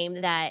claim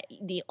that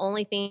the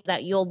only things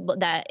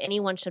that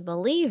anyone should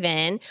believe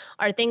in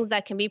are things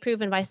that can be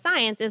proven by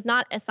science is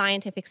not a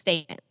scientific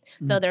statement.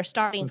 So they're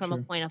starting from a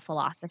point of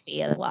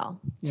philosophy as well.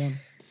 Yeah.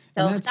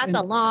 So that's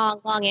a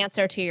long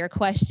answer to your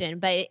question.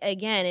 But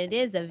again, it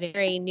is a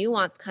very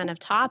nuanced kind of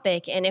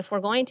topic. And if we're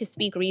going to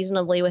speak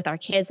reasonably with our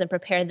kids and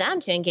prepare them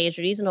to engage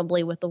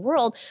reasonably with the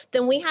world,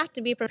 then we have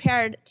to be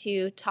prepared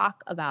to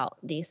talk about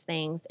these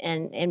things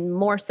and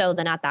more so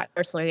than at that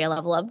cursory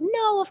level of,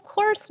 no, of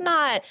course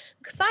not.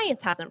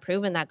 Science hasn't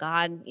proven that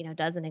God,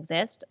 doesn't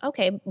exist.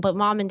 Okay, but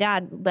mom and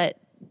dad, but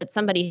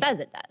somebody says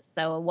it does.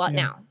 So what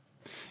now?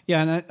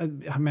 Yeah,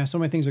 and I mean, so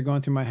many things are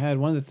going through my head.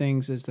 One of the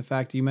things is the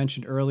fact that you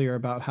mentioned earlier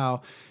about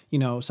how,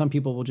 some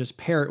people will just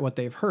parrot what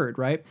they've heard,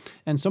 right?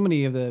 And so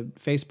many of the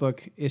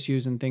Facebook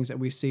issues and things that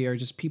we see are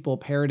just people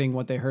parroting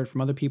what they heard from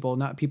other people,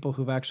 not people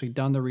who've actually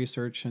done the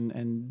research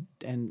and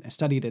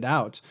studied it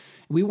out.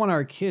 We want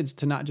our kids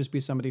to not just be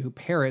somebody who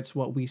parrots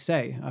what we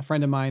say. A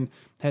friend of mine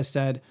has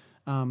said,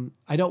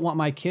 I don't want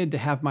my kid to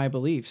have my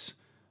beliefs.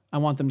 I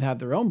want them to have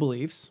their own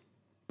beliefs,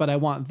 but I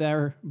want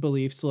their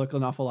beliefs to look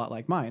an awful lot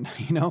like mine.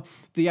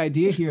 The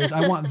idea here is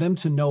I want them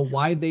to know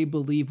why they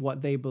believe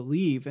what they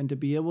believe and to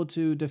be able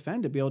to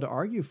defend it, be able to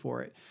argue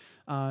for it,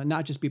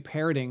 not just be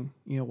parroting,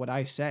 what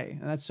I say.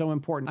 And that's so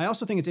important. I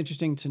also think it's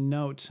interesting to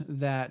note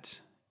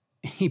that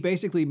he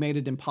basically made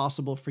it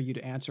impossible for you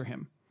to answer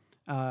him.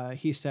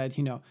 He said,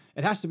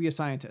 it has to be a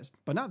scientist,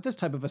 but not this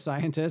type of a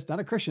scientist,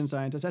 not a Christian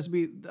scientist. It has to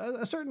be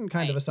a certain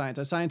kind of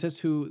a scientist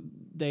who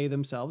they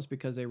themselves,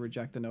 because they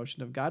reject the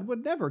notion of God,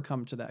 would never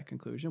come to that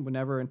conclusion, would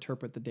never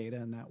interpret the data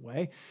in that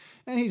way.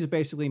 And he's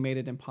basically made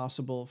it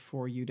impossible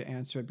for you to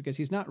answer it because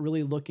he's not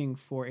really looking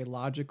for a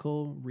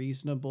logical,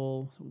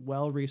 reasonable,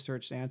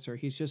 well-researched answer.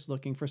 He's just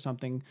looking for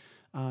something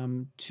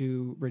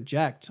to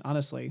reject.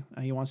 Honestly,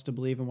 he wants to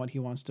believe in what he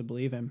wants to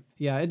believe in.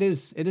 Yeah, it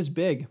is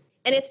big.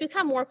 And it's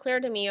become more clear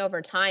to me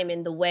over time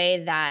in the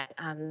way that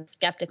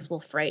skeptics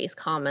will phrase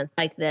comments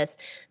like this.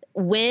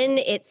 When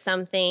it's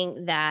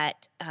something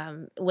that,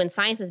 when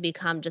science has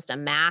become just a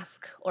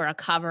mask or a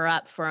cover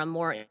up for a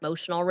more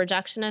emotional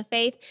rejection of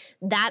faith,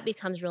 that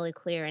becomes really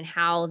clear in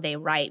how they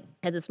write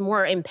because it's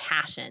more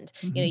impassioned.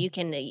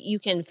 Mm-hmm. You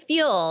can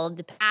feel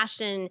the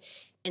passion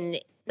and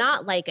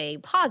not like a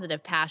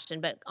positive passion,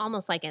 but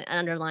almost like an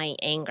underlying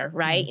anger,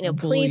 right?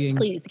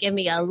 Please give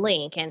me a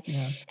link. And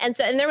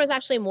there was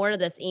actually more to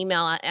this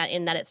email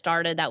in that it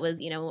started that was,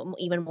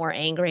 even more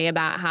angry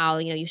about how,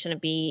 you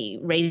shouldn't be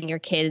raising your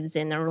kids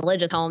in a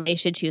religious home. They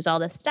should choose all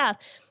this stuff.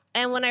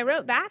 And when I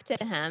wrote back to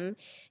him,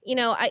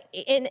 I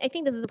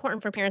think this is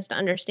important for parents to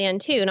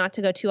understand too, not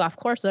to go too off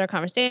course with our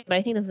conversation, but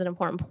I think this is an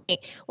important point.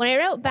 When I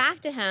wrote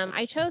back to him,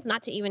 I chose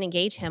not to even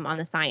engage him on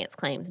the science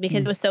claims because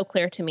it was so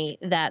clear to me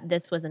that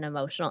this was an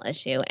emotional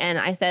issue. And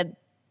I said,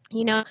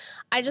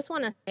 I just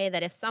want to say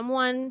that if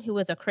someone who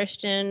was a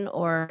Christian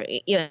or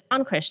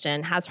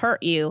non-Christian has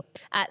hurt you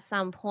at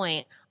some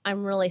point,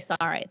 I'm really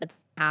sorry that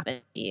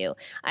happen to you.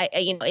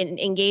 In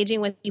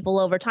engaging with people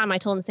over time, I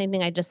told them the same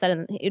thing I just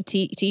said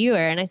to you,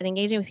 Aaron. I said,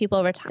 engaging with people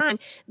over time,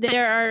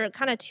 there are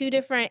kind of two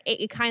different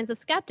kinds of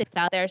skeptics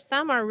out there.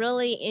 Some are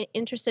really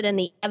interested in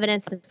the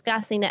evidence,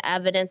 discussing the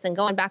evidence and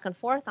going back and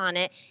forth on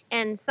it.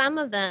 And some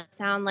of them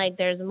sound like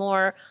there's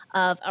more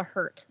of a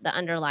hurt that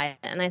underlies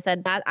it. And I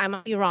said that I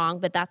might be wrong,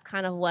 but that's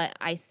kind of what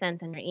I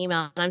sense in your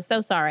email. And I'm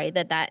so sorry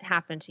that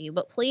happened to you.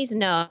 But please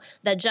know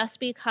that just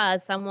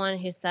because someone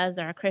who says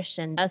they're a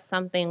Christian does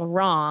something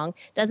wrong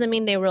doesn't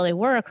mean they really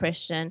were a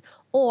Christian,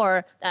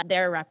 or that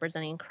they're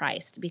representing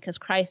Christ, because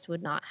Christ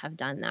would not have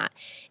done that.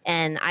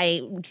 And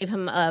I gave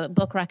him a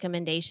book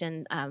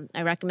recommendation.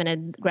 I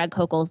recommended Greg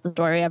Koukl's The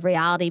Story of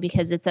Reality,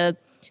 because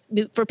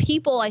for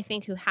people, I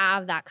think, who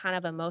have that kind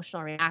of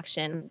emotional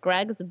reaction.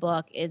 Greg's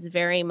book is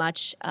very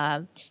much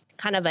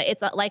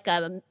like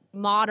a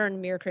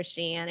modern Mere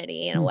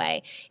Christianity in a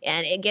way.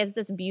 And it gives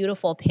this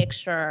beautiful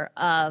picture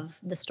of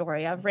the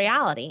story of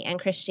reality and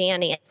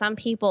Christianity. And some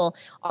people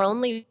are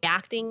only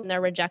reacting in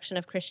their rejection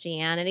of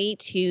Christianity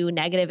to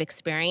negative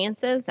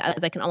experiences,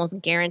 as I can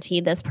almost guarantee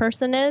this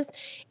person is.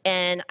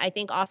 And I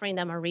think offering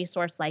them a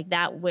resource like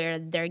that, where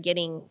they're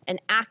getting an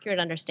accurate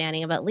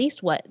understanding of at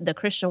least what the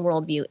Christian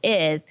worldview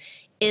is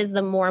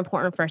the more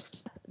important first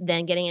step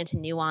than getting into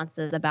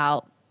nuances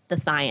about the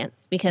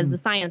science, because the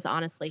science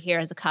honestly here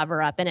is a cover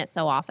up, and it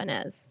so often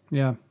is.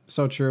 Yeah,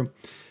 so true.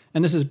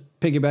 And this is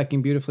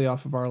piggybacking beautifully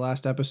off of our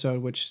last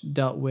episode, which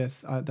dealt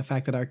with the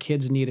fact that our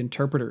kids need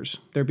interpreters.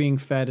 They're being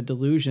fed a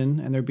delusion,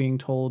 and they're being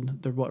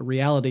told what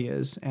reality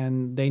is,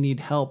 and they need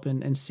help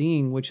in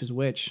seeing which is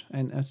which.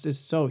 And it's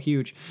so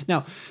huge.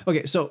 Now,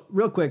 okay, so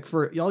real quick,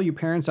 for all you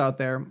parents out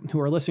there who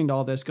are listening to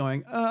all this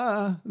going,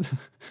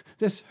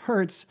 this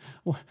hurts.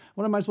 What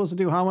am I supposed to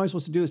do? How am I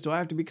supposed to do this? Do I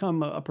have to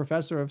become a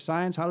professor of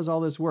science? How does all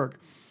this work?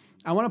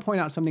 I want to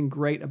point out something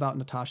great about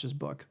Natasha's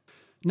book.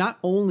 Not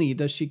only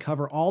does she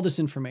cover all this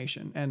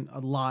information and a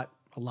lot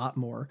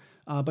more,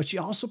 but she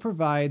also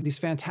provides these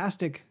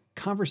fantastic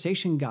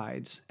conversation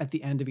guides at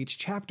the end of each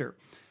chapter.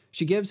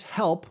 She gives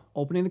help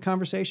opening the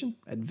conversation,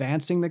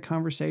 advancing the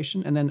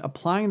conversation, and then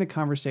applying the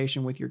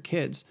conversation with your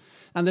kids.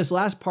 And this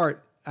last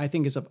part, I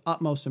think, is of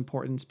utmost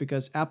importance,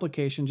 because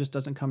application just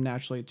doesn't come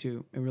naturally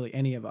to really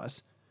any of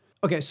us.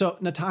 Okay, so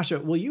Natasha,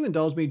 will you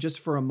indulge me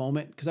just for a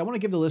moment? Because I want to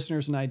give the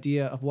listeners an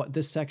idea of what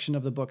this section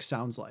of the book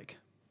sounds like.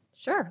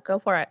 Sure, go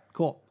for it.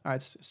 Cool. All right,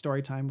 it's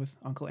story time with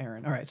Uncle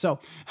Aaron. All right, so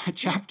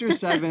chapter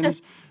 7,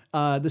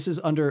 this is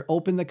under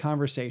Open the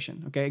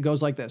Conversation. Okay, it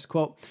goes like this,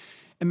 quote,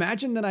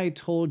 "Imagine that I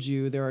told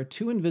you there are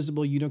 2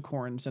 invisible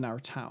unicorns in our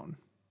town,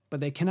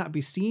 but they cannot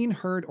be seen,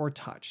 heard, or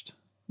touched.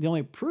 The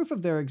only proof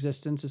of their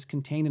existence is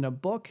contained in a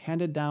book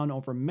handed down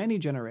over many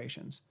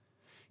generations.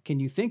 Can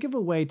you think of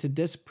a way to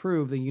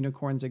disprove the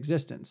unicorn's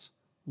existence?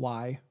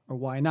 Why or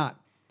why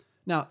not?"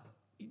 Now,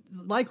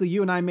 likely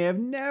you and I may have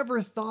never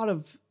thought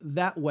of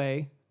that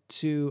way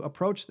to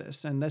approach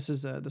this. And this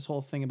is this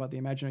whole thing about the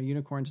imaginary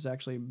unicorns is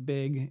actually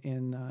big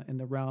in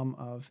the realm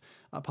of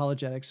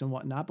apologetics and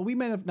whatnot. But we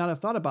may not have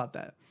thought about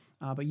that.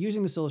 But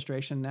using this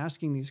illustration and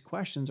asking these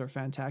questions are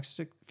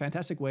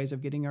fantastic ways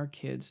of getting our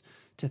kids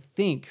to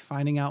think,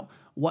 finding out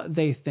what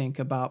they think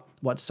about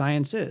what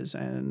science is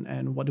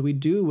and what do we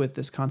do with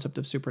this concept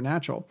of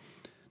supernatural.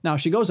 Now,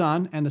 she goes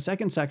on, and the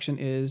second section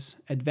is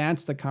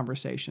advance the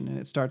conversation. And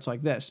it starts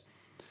like this.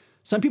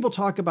 Some people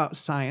talk about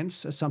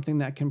science as something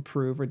that can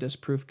prove or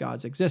disprove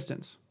God's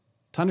existence.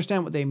 To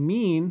understand what they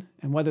mean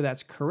and whether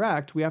that's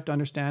correct, we have to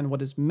understand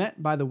what is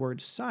meant by the word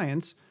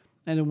science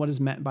and what is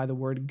meant by the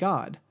word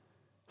God.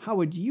 How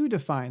would you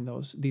define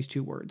these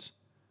two words?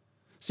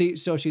 See,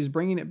 so she's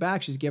bringing it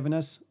back. She's given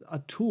us a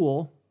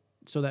tool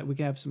so that we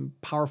can have some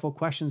powerful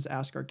questions to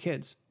ask our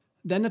kids.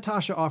 Then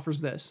Natasha offers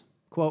this,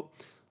 quote,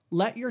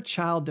 "Let your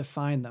child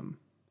define them.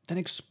 Then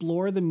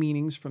explore the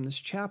meanings from this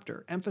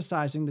chapter,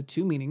 emphasizing the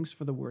 2 meanings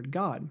for the word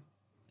God.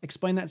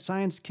 Explain that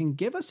science can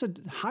give us a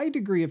high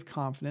degree of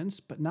confidence,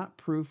 but not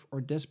proof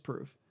or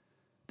disproof.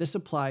 This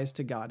applies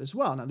to God as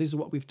well." Now, this is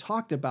what we've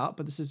talked about,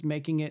 but this is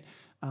making it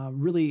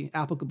really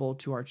applicable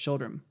to our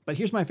children. But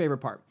here's my favorite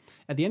part.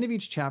 At the end of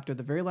each chapter,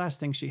 the very last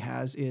thing she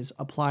has is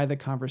apply the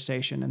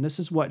conversation. And this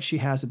is what she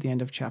has at the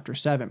end of chapter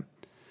 7.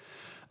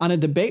 On a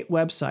debate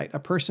website, a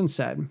person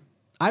said,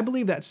 "I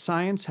believe that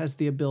science has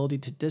the ability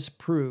to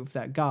disprove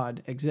that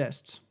God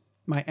exists.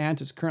 My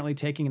aunt is currently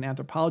taking an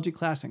anthropology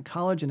class in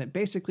college, and it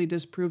basically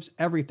disproves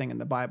everything in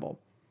the Bible.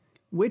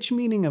 Which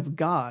meaning of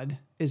God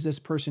is this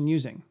person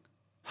using?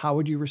 How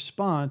would you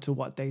respond to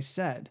what they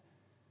said?"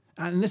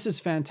 And this is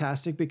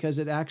fantastic because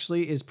it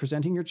actually is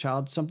presenting your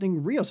child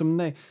something real,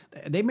 something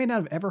they may not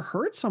have ever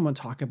heard someone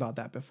talk about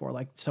that before,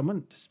 like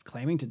someone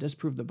claiming to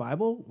disprove the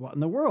Bible. What in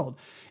the world?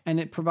 And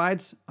it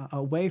provides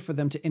a way for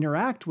them to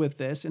interact with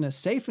this in a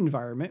safe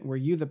environment where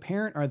you, the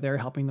parent, are there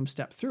helping them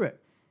step through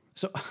it.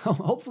 So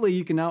hopefully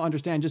you can now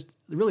understand just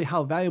really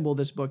how valuable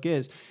this book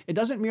is. It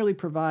doesn't merely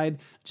provide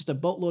just a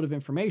boatload of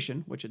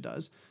information, which it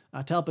does,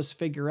 to help us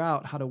figure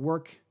out how to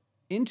work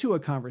into a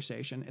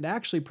conversation. It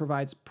actually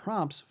provides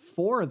prompts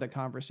for the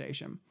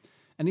conversation.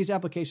 And these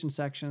application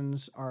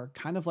sections are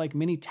kind of like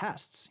mini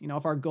tests.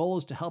 If our goal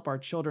is to help our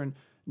children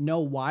know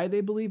why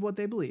they believe what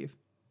they believe,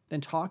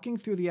 then talking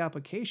through the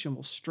application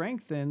will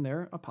strengthen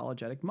their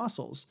apologetic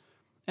muscles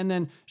and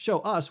then show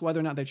us whether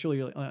or not they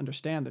truly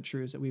understand the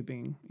truths that we've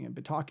been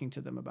talking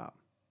to them about.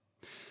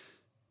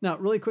 Now,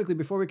 really quickly,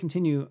 before we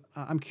continue,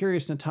 I'm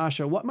curious,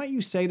 Natasha, what might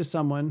you say to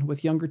someone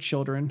with younger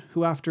children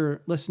who,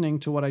 after listening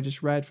to what I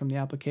just read from the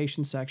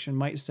application section,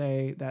 might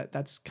say that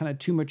that's kind of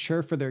too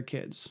mature for their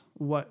kids?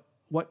 What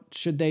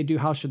should they do?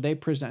 How should they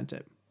present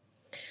it?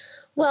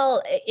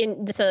 Well,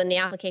 in the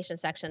application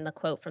section, the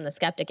quote from the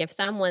skeptic, if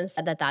someone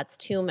said that that's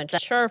too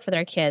mature for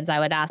their kids, I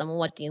would ask them,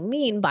 what do you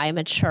mean by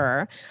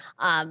mature?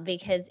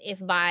 Because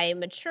if by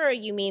mature,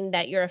 you mean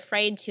that you're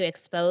afraid to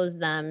expose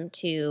them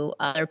to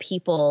other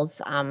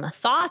people's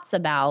thoughts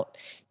about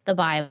the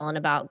Bible and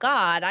about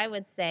God, I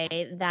would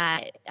say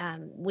that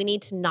we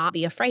need to not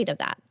be afraid of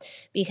that.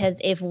 Because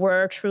if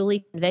we're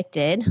truly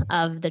convicted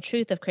of the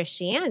truth of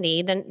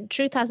Christianity, then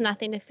truth has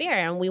nothing to fear.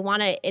 And we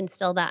want to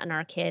instill that in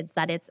our kids,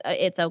 that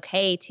it's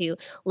okay to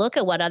look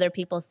at what other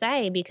people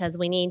say, because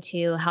we need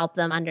to help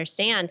them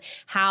understand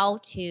how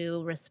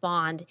to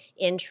respond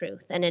in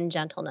truth and in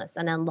gentleness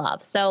and in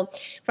love. So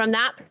from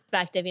that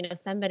perspective,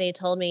 somebody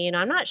told me,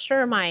 I'm not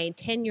sure my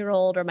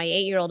 10-year-old or my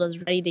 8-year-old is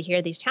ready to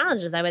hear these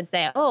challenges. I would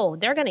say, oh,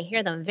 they're going to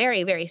hear them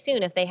very, very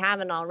soon if they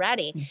haven't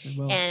already. Yes, they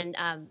will.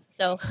 And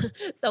so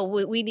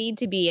we need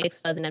to be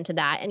exposing them to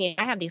that. And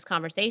I have these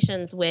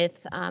conversations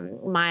with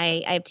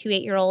I have 2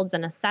 8-year-olds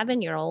and a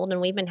 7-year-old,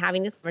 and we've been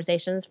having these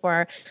conversations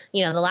for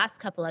the last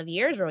couple of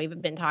years where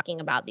we've been talking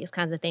about these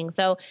kinds of things.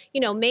 So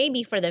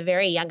maybe for the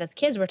very youngest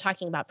kids, we're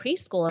talking about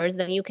preschoolers,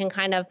 then you can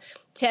kind of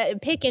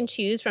pick and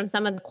choose from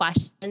some of the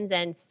questions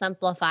and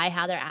simplify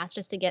how they're asked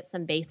just to get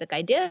some basic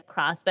idea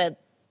across.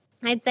 But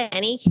I'd say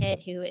any kid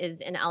who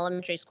is in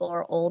elementary school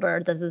or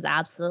older, this is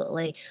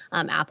absolutely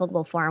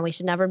applicable for, and we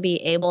should never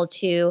be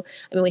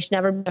we should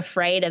never be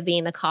afraid of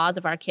being the cause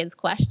of our kids'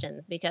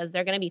 questions, because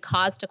they're going to be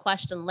caused to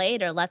question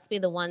later. Let's be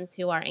the ones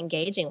who are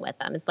engaging with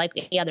them. It's like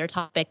any other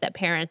topic that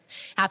parents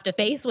have to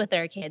face with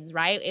their kids,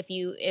 right? If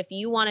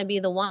you want to be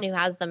the one who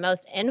has the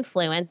most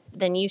influence,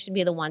 then you should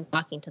be the one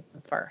talking to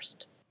them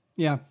first.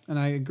 Yeah, and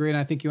I agree. And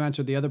I think you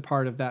answered the other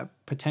part of that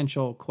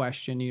potential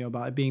question,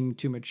 about being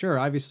too mature.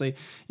 Obviously,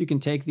 you can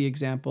take the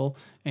example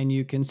and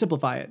you can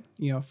simplify it,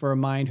 for a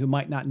mind who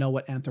might not know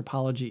what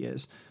anthropology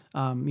is.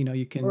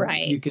 You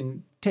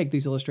can take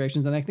these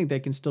illustrations, and I think they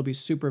can still be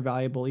super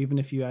valuable, even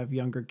if you have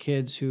younger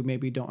kids who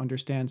maybe don't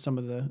understand some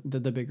of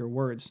the bigger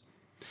words.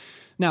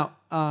 Now,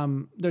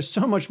 there's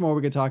so much more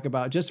we could talk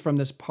about just from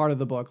this part of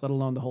the book, let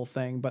alone the whole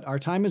thing. But our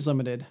time is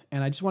limited,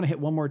 and I just want to hit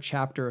one more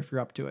chapter if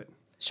you're up to it.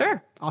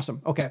 Sure.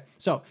 Awesome. Okay.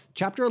 So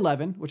chapter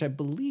 11, which I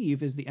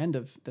believe is the end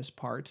of this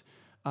part,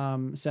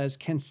 says,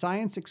 can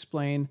science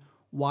explain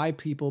why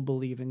people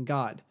believe in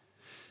God?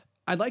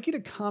 I'd like you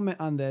to comment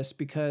on this,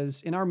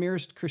 because in our Mere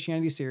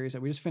Christianity series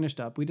that we just finished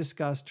up, we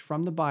discussed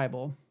from the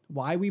Bible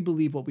why we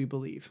believe what we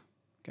believe.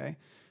 Okay.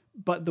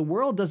 But the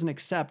world doesn't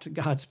accept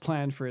God's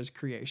plan for his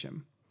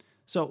creation.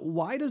 So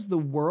why does the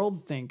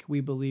world think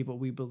we believe what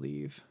we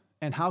believe?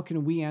 And how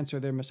can we answer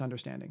their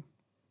misunderstanding?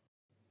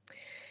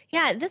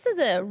 Yeah, this is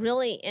a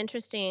really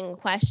interesting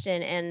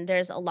question, and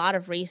there's a lot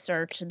of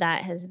research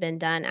that has been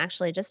done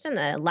actually just in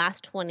the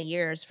last 20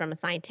 years from a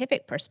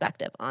scientific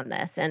perspective on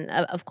this. And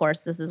of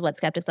course, this is what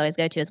skeptics always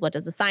go to, is what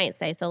does the science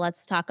say? So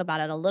let's talk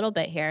about it a little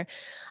bit here.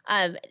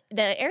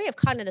 The area of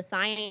cognitive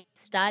science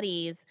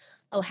studies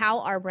how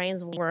our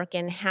brains work,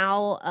 and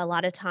how a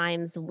lot of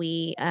times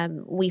we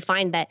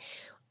find that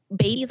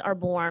babies are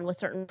born with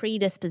certain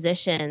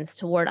predispositions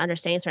toward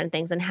understanding certain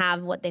things and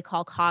have what they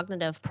call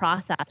cognitive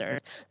processors.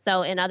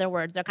 So in other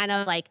words, they're kind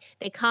of like,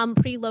 they come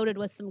preloaded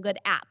with some good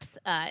apps,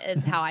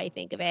 is how I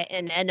think of it,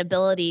 and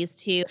abilities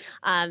to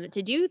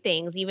do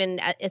things even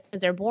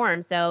since they're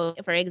born. So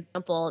for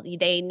example,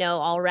 they know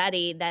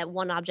already that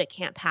one object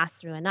can't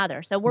pass through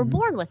another. So we're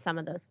born with some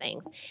of those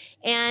things.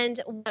 And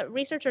what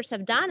researchers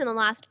have done in the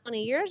last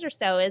 20 years or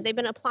so is they've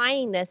been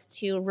applying this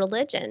to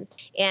religion.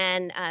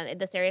 And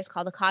this area is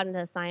called the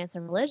cognitive science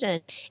of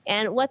religion.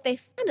 And what they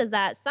found is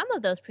that some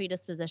of those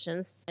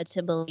predispositions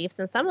to beliefs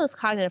and some of those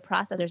cognitive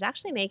processors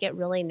actually make it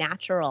really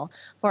natural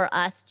for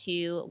us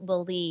to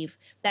believe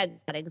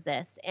that God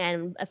exists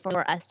and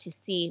for us to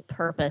see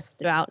purpose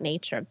throughout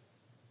nature.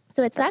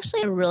 So it's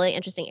actually a really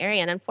interesting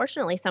area. And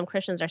unfortunately, some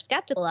Christians are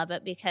skeptical of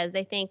it because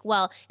they think,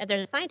 well, if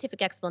there's a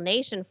scientific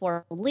explanation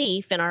for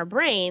belief in our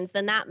brains,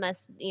 then that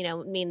must,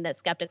 mean that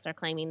skeptics are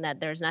claiming that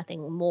there's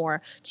nothing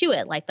more to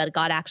it, like that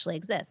God actually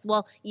exists.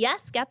 Well,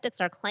 yes, skeptics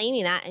are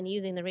claiming that and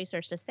using the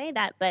research to say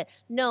that, but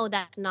no,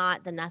 that's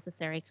not the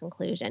necessary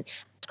conclusion.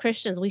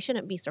 Christians, we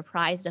shouldn't be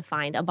surprised to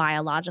find a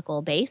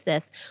biological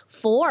basis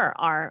for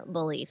our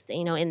beliefs.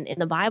 In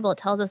the Bible, it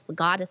tells us that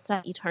God has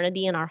set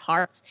eternity in our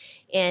hearts.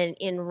 And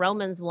in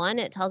Romans 1,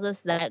 it tells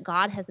us that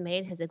God has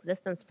made his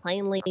existence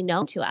plainly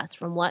known to us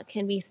from what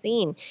can be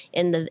seen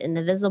in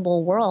the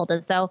visible world.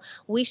 And so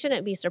we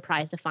shouldn't be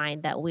surprised to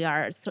find that we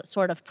are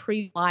sort of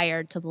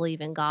pre-wired to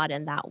believe in God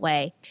in that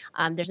way.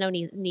 There's no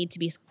need to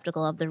be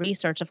skeptical of the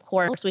research. Of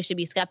course, we should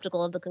be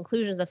skeptical of the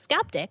conclusions of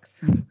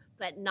skeptics,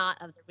 but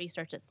not of the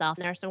research itself.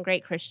 And there are some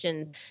great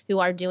Christians who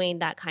are doing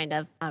that kind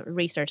of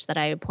research that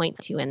I point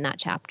to in that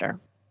chapter.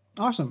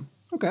 Awesome.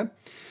 Okay.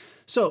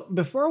 So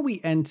before we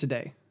end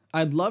today,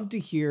 I'd love to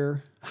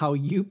hear how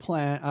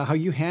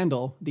you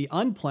handle the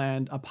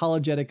unplanned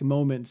apologetic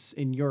moments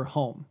in your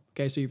home.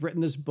 Okay, so you've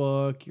written this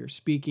book, you're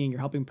speaking, you're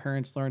helping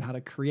parents learn how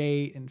to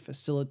create and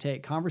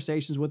facilitate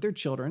conversations with their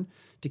children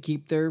to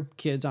keep their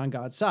kids on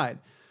God's side.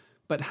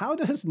 But how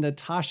does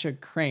Natasha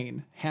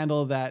Crain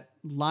handle that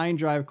line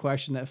drive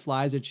question that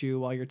flies at you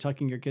while you're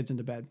tucking your kids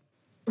into bed?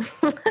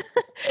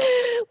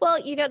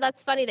 Well,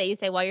 that's funny that you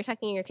say while you're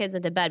tucking your kids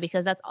into bed,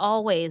 because that's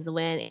always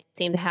when it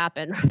seems to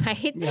happen,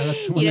 right? Yeah,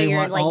 that's when they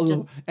want all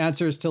the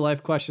answers to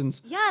life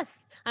questions. Yes.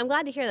 I'm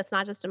glad to hear that's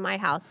not just in my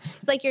house.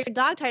 It's like you're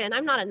dog tired, and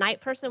I'm not a night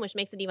person, which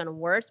makes it even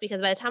worse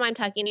because by the time I'm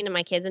tucking into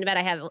my kids into bed,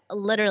 I have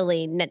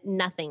literally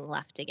nothing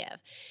left to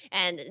give.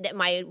 And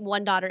my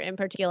one daughter in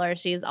particular,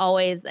 she's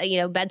always,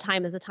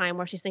 bedtime is a time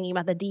where she's thinking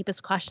about the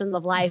deepest questions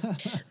of life.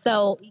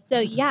 So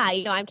yeah,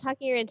 I'm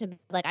tucking her into bed,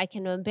 like I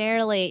can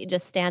barely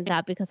just stand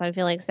up because I'm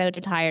feeling so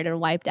tired and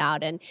wiped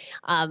out. And,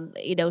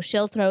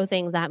 she'll throw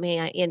things at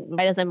me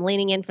right as I'm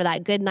leaning in for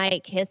that good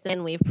night kiss,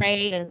 and we've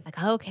prayed, and it's like,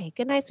 okay,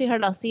 good night,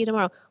 sweetheart. I'll see you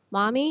tomorrow.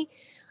 Mommy,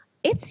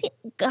 it's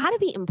got to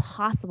be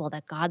impossible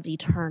that God's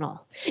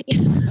eternal.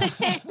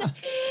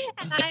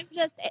 And I'm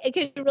just,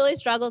 it really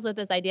struggles with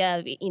this idea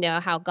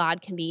of, how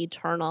God can be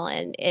eternal.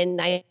 And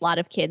a lot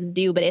of kids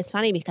do. But it's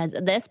funny because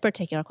this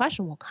particular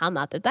question will come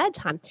up at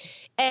bedtime.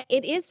 And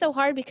it is so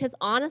hard because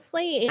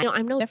honestly,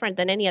 I'm no different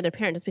than any other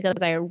parent just because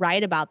I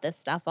write about this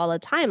stuff all the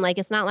time. Like,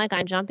 it's not like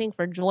I'm jumping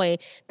for joy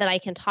that I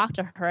can talk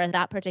to her at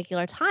that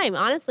particular time.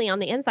 Honestly, on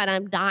the inside,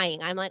 I'm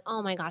dying. I'm like,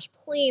 oh my gosh,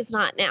 please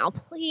not now.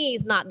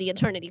 Please not the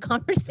eternity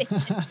conversation.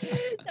 So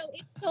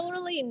it's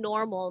totally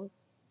normal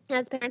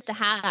as parents to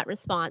have that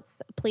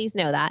response. Please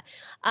know that.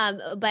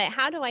 But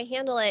how do I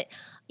handle it?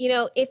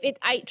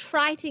 I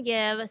try to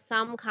give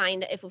some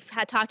kind, if we've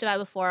had talked about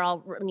it before,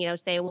 I'll,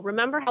 say, well,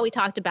 remember how we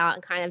talked about,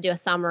 and kind of do a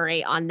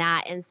summary on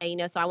that and say,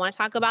 so I want to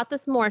talk about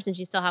this more since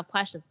you still have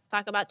questions. Let's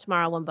talk about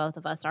tomorrow when both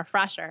of us are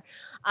fresher.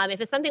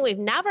 If it's something we've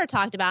never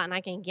talked about and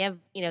I can give,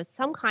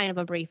 some kind of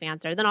a brief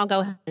answer, then I'll go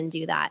ahead and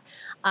do that.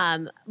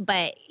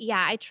 But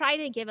yeah, I try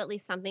to give at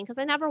least something because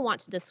I never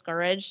want to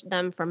discourage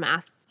them from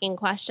asking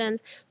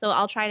questions. So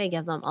I'll try to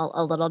give them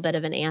a little bit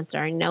of an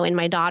answer. In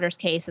my daughter's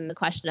case, and the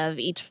question of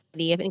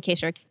eternity, in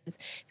case if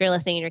you're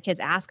listening and your kids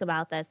ask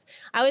about this,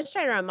 I always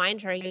try to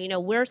remind her,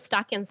 we're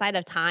stuck inside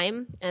of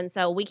time. And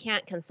so we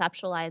can't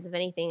conceptualize of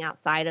anything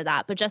outside of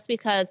that. But just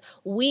because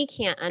we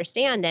can't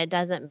understand it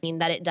doesn't mean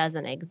that it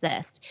doesn't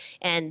exist.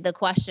 And the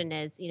question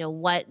is,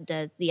 what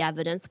does the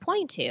evidence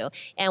point to?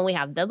 And we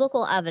have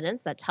biblical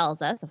evidence that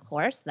tells us, of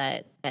course,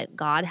 that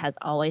God has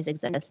always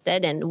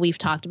existed. And we've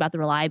talked about the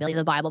reliability of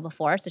the Bible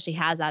before, so she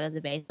has that as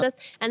a basis.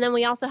 And then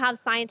we also have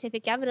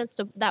scientific evidence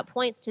that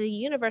points to the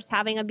universe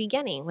having a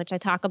beginning, which I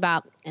talk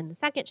about in the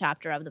second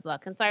chapter of the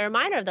book. And so I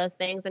remind her of those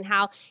things and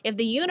how if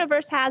the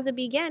universe has a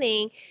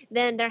beginning,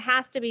 then there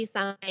has to be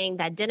something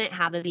that didn't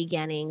have a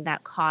beginning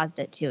that caused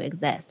it to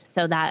exist.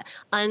 So that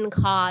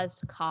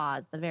uncaused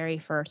cause, the very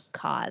first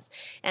cause.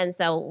 And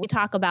so we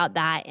talk about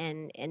that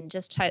and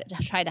just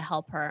try to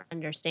help her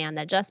understand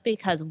that just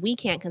because we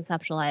can't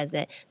conceptualize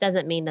it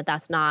doesn't mean that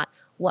that's not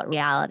what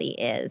reality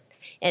is.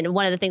 And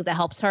one of the things that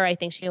helps her, I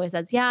think she always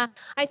says, yeah,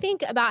 I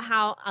think about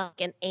how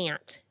an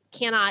ant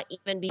cannot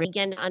even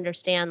begin to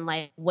understand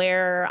like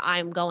where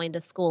I'm going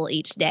to school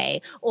each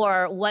day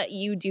or what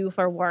you do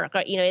for work,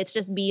 or, it's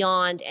just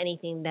beyond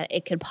anything that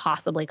it could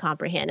possibly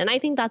comprehend. And I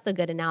think that's a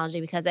good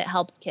analogy because it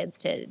helps kids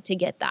to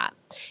get that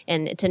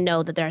and to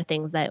know that there are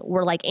things that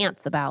we're like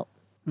ants about.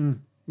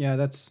 Yeah,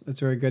 that's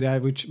very good.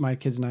 My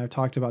kids and I have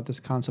talked about this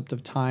concept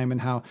of time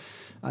and how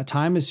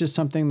time is just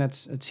something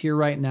it's here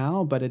right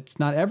now, but it's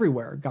not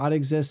everywhere. God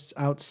exists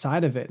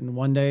outside of it, and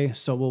one day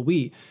so will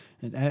we.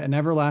 An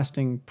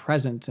everlasting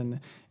present. And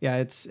yeah,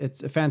 it's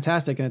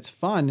fantastic and it's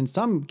fun in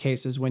some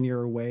cases when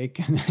you're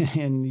awake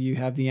and you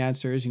have the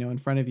answers, in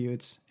front of you.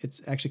 It's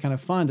actually kind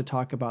of fun to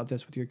talk about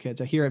this with your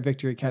kids. I hear at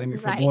Victory Academy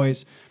for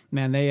Boys,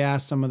 man, they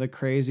ask some of the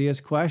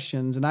craziest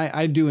questions, and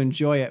I do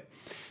enjoy it.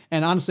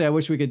 And honestly, I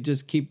wish we could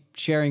just keep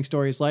sharing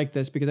stories like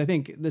this because I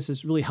think this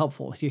is really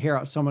helpful to hear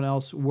how someone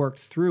else worked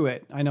through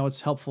it. I know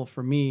it's helpful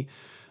for me,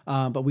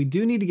 but we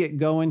do need to get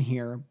going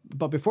here.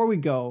 But before we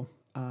go,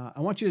 I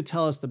want you to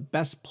tell us the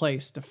best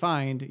place to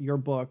find your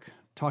book,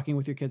 Talking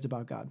with Your Kids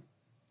About God.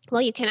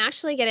 Well, you can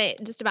actually get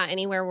it just about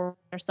anywhere where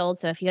they're sold.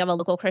 So if you have a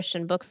local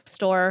Christian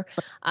bookstore,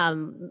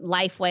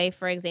 Lifeway,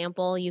 for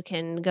example, you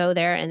can go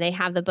there and they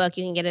have the book.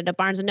 You can get it at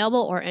Barnes &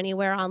 Noble or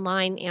anywhere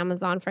online,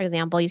 Amazon, for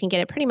example. You can get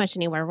it pretty much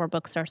anywhere where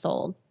books are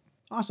sold.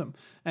 Awesome.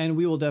 And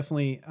we will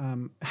definitely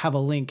have a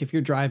link if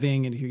you're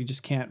driving and if you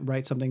just can't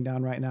write something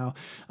down right now.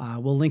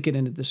 We'll link it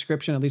in the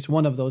description, at least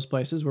one of those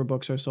places where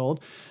books are sold.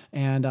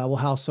 And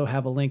we'll also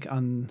have a link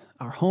on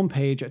our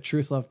homepage at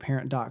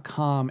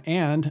truthloveparent.com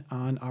and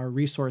on our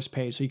resource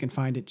page, so you can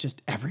find it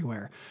just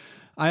everywhere.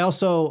 I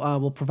also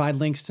will provide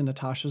links to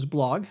Natasha's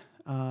blog.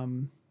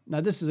 Now,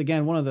 this is,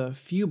 again, one of the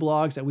few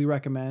blogs that we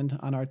recommend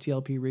on our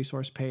TLP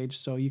resource page,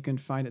 so you can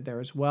find it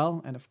there as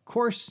well. And of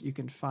course, you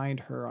can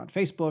find her on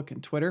Facebook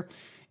and Twitter.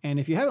 And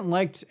if you haven't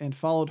liked and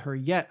followed her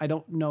yet, I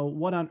don't know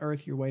what on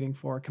earth you're waiting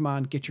for. Come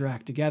on, get your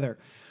act together.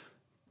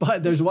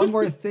 But there's one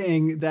more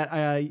thing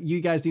that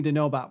you guys need to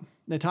know about.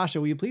 Natasha,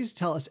 will you please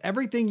tell us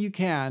everything you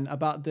can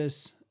about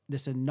this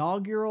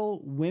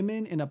inaugural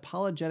Women in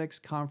Apologetics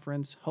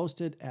conference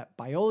hosted at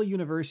Biola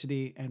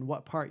University and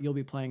what part you'll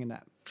be playing in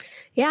that?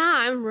 Yeah,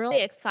 I'm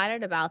really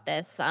excited about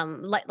this.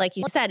 Like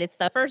you said, it's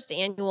the first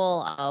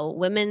annual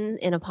Women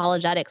in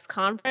Apologetics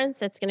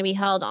Conference. It's going to be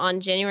held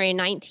on January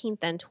 19th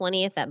and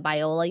 20th at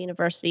Biola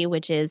University,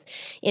 which is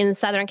in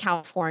Southern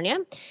California.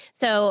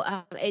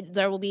 So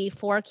there will be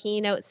 4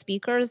 keynote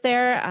speakers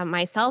there.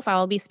 Myself, I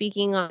will be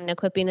speaking on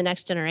equipping the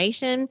next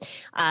generation.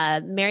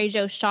 Mary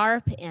Jo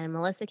Sharp and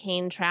Melissa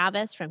Kane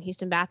Travis from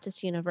Houston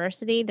Baptist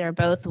University. They're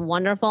both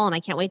wonderful, and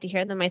I can't wait to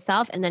hear them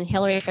myself. And then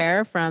Hillary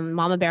Farrer from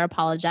Mama Bear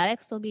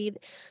Apologetics will be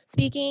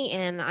speaking,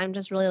 and I'm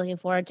just really looking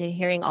forward to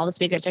hearing all the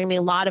speakers. There are going to be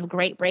a lot of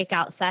great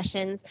breakout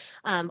sessions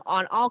on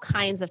all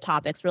kinds of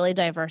topics, really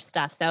diverse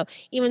stuff. So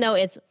even though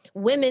it's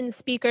women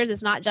speakers,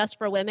 it's not just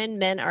for women.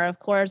 Men are, of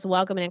course,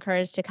 welcome and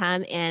encouraged to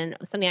come. And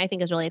something I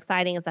think is really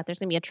exciting is that there's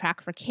going to be a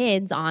track for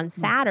kids on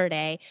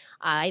Saturday.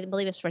 I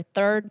believe it's for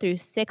 3rd through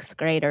 6th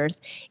graders,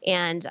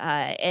 and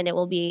it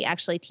will be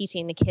actually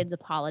teaching the kids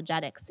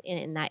apologetics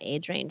in that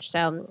age range.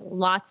 So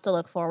lots to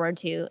look forward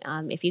to.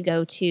 If you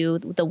go to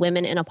the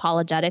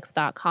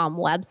womeninapologetics.com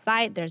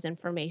website, there's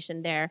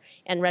information there,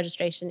 and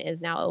registration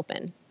is now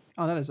open.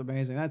 Oh, that is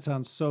amazing. That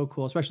sounds so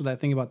cool, especially that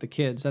thing about the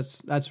kids.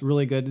 That's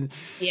really good.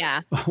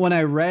 Yeah. When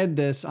I read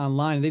this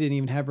online, they didn't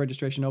even have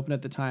registration open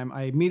at the time.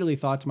 I immediately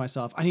thought to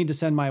myself, I need to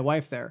send my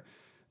wife there.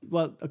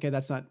 Well, okay,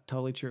 that's not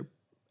totally true.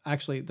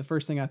 Actually, the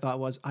first thing I thought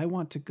was, I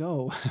want to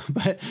go.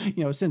 But,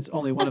 since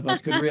only one of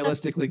us could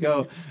realistically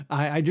go,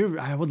 I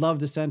would love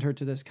to send her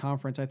to this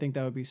conference. I think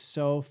that would be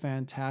so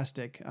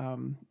fantastic.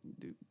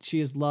 She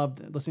has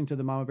loved listening to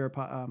the Mama Bear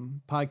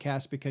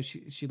podcast because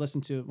she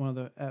listened to one of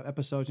the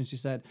episodes and she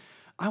said,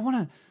 I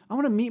want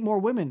to meet more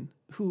women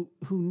who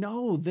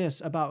know this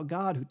about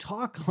God, who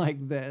talk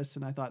like this.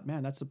 And I thought,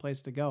 man, that's the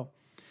place to go.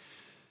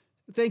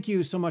 Thank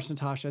you so much,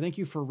 Natasha. Thank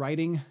you for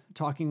writing,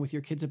 talking with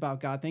your kids about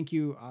God. Thank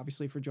you,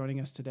 obviously, for joining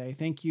us today.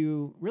 Thank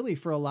you, really,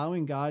 for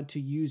allowing God to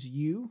use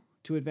you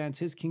to advance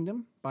his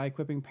kingdom by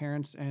equipping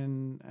parents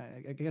and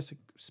I guess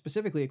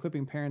specifically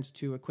equipping parents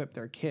to equip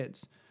their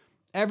kids.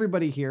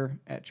 Everybody here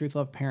at Truth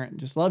Love Parent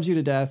just loves you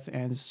to death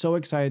and is so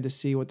excited to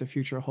see what the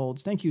future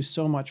holds. Thank you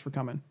so much for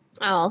coming.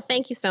 Oh,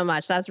 thank you so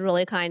much. That's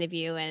really kind of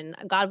you. And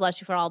God bless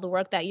you for all the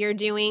work that you're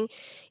doing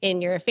in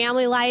your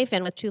family life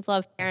and with Truth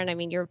Love Parent. I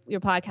mean, your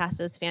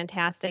podcast is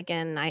fantastic,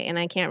 and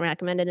I can't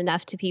recommend it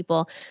enough to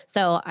people.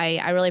 So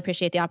I really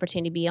appreciate the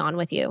opportunity to be on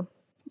with you.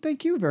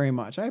 Thank you very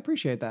much. I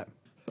appreciate that.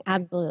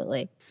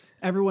 Absolutely.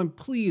 Everyone,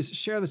 please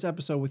share this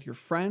episode with your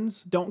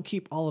friends. Don't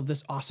keep all of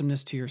this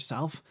awesomeness to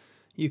yourself.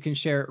 You can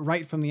share it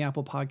right from the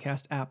Apple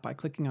Podcast app by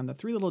clicking on the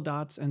 3 little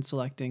dots and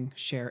selecting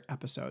Share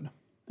Episode.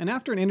 And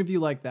after an interview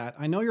like that,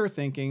 I know you're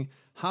thinking,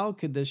 how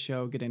could this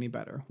show get any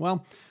better?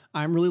 Well,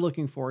 I'm really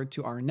looking forward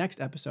to our next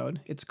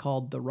episode. It's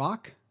called The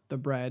Rock, the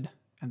Bread,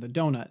 and the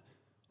Donut,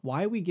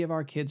 Why We Give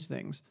Our Kids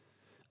Things.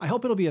 I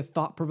hope it'll be a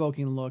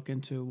thought-provoking look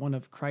into one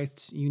of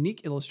Christ's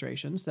unique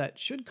illustrations that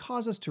should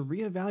cause us to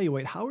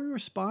reevaluate how we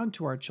respond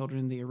to our children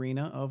in the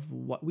arena of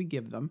what we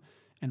give them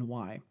and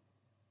why.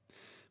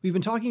 We've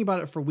been talking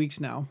about it for weeks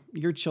now.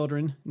 Your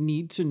children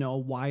need to know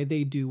why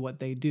they do what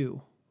they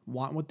do,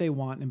 want what they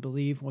want, and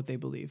believe what they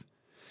believe.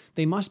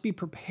 They must be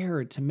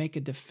prepared to make a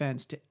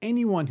defense to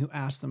anyone who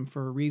asks them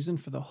for a reason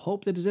for the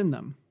hope that is in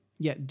them,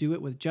 yet do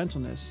it with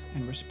gentleness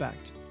and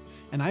respect.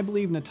 And I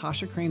believe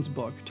Natasha Crane's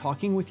book,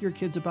 Talking with Your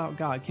Kids About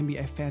God, can be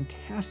a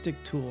fantastic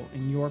tool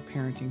in your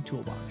parenting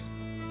toolbox.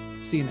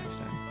 See you next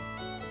time.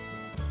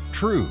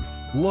 Truth,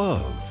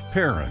 Love,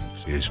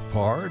 Parent is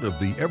part of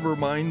the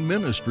Evermind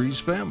Ministries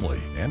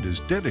family and is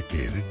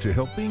dedicated to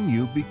helping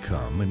you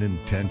become an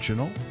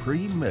intentional,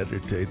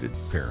 premeditated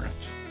parent.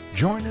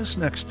 Join us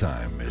next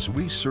time as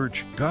we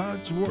search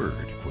God's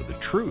Word for the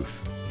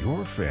truth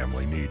your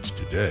family needs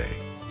today.